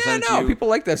T-shirt. We'll send it to you. People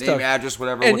like that name, stuff. Address,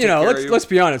 whatever. And we'll let's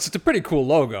be honest, it's a pretty cool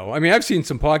logo. I mean, I've seen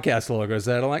some podcast logos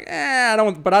that are like, I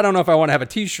don't know if I want to have a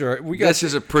T-shirt. This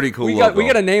is a pretty cool logo. We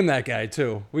got to name that guy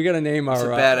too. We got to name our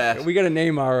badass. We got to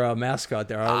name our mascot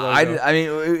there. I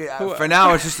mean, for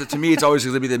now, it's just to me, it's always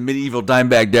going to be the medieval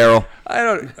Dimebag Daryl.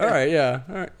 All right, yeah,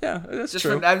 that's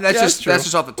true. That's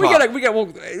just off the top. We got.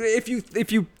 Well,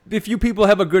 if you people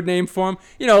have a good name for him,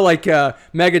 like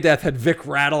Megadeth had Vic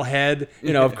Rattlehead,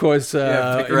 of course,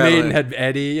 Maiden had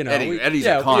Eddie, Eddie's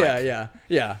iconic.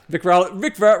 Yeah. Vic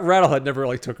Rattlehead never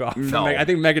really took off. No. I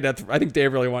think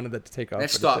Dave really wanted that to take off.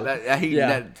 That's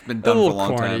been done for a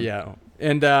long time. Yeah,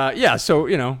 and so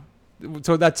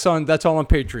that's all on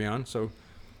Patreon. So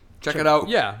check it out.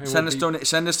 Yeah, send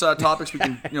us topics. We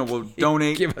can we'll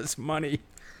donate. Give us money.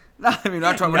 No, I mean,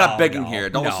 we're not begging here.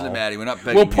 Don't listen to Maddie. We're not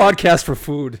begging. We'll podcast for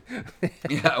food.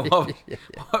 Yeah,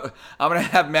 I'm gonna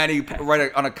have Maddie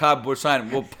write on a cardboard sign.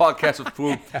 We'll podcast with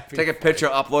food. Take a picture,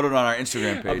 upload it on our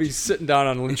Instagram page. I'll be sitting down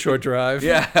on Linshore Drive.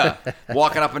 Yeah,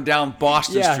 walking up and down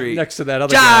Boston Street next to that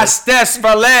other guy. Justice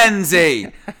for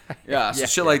Lindsay. Yeah,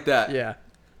 shit like that. Yeah.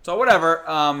 So whatever.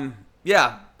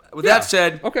 With that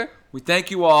said, okay. We thank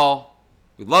you all.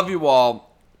 We love you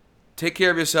all. Take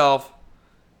care of yourself.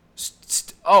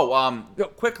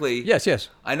 Quickly. Yes.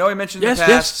 I know I mentioned in the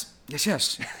past.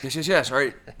 Yes. All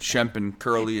right. Shemp and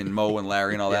Curly and Mo and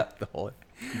Larry and all that. The whole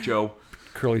Joe.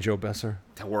 Curly Joe Besser.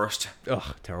 The worst.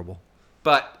 Ugh, terrible.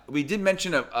 But we did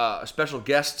mention a special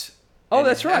guest. Oh,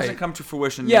 that's right. It hasn't come to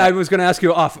fruition yet. yet. I was going to ask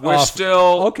you off. We're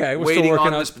still waiting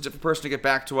working on this specific person to get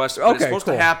back to us. Okay, it's supposed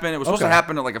to happen. It was supposed to Okay.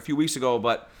 happen like a few weeks ago,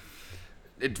 but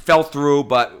it fell through,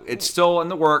 but it's still in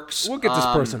the works. We'll get this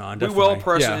person on. Definitely. We will,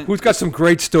 person. Yeah. Who's got some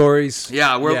great stories?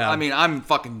 Yeah, I mean, I'm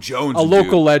fucking Jones. A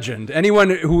local legend.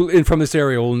 Anyone from this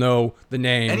area will know the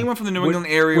name. Anyone from the New England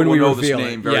area will know this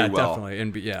name very well.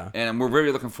 Definitely. And we're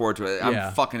really looking forward to it.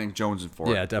 I'm fucking jonesing for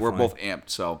it. Yeah, definitely. We're both amped.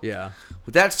 So yeah.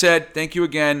 With that said, thank you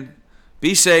again.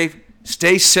 Be safe.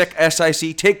 Stay sick.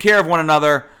 SIC. Take care of one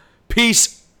another.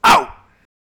 Peace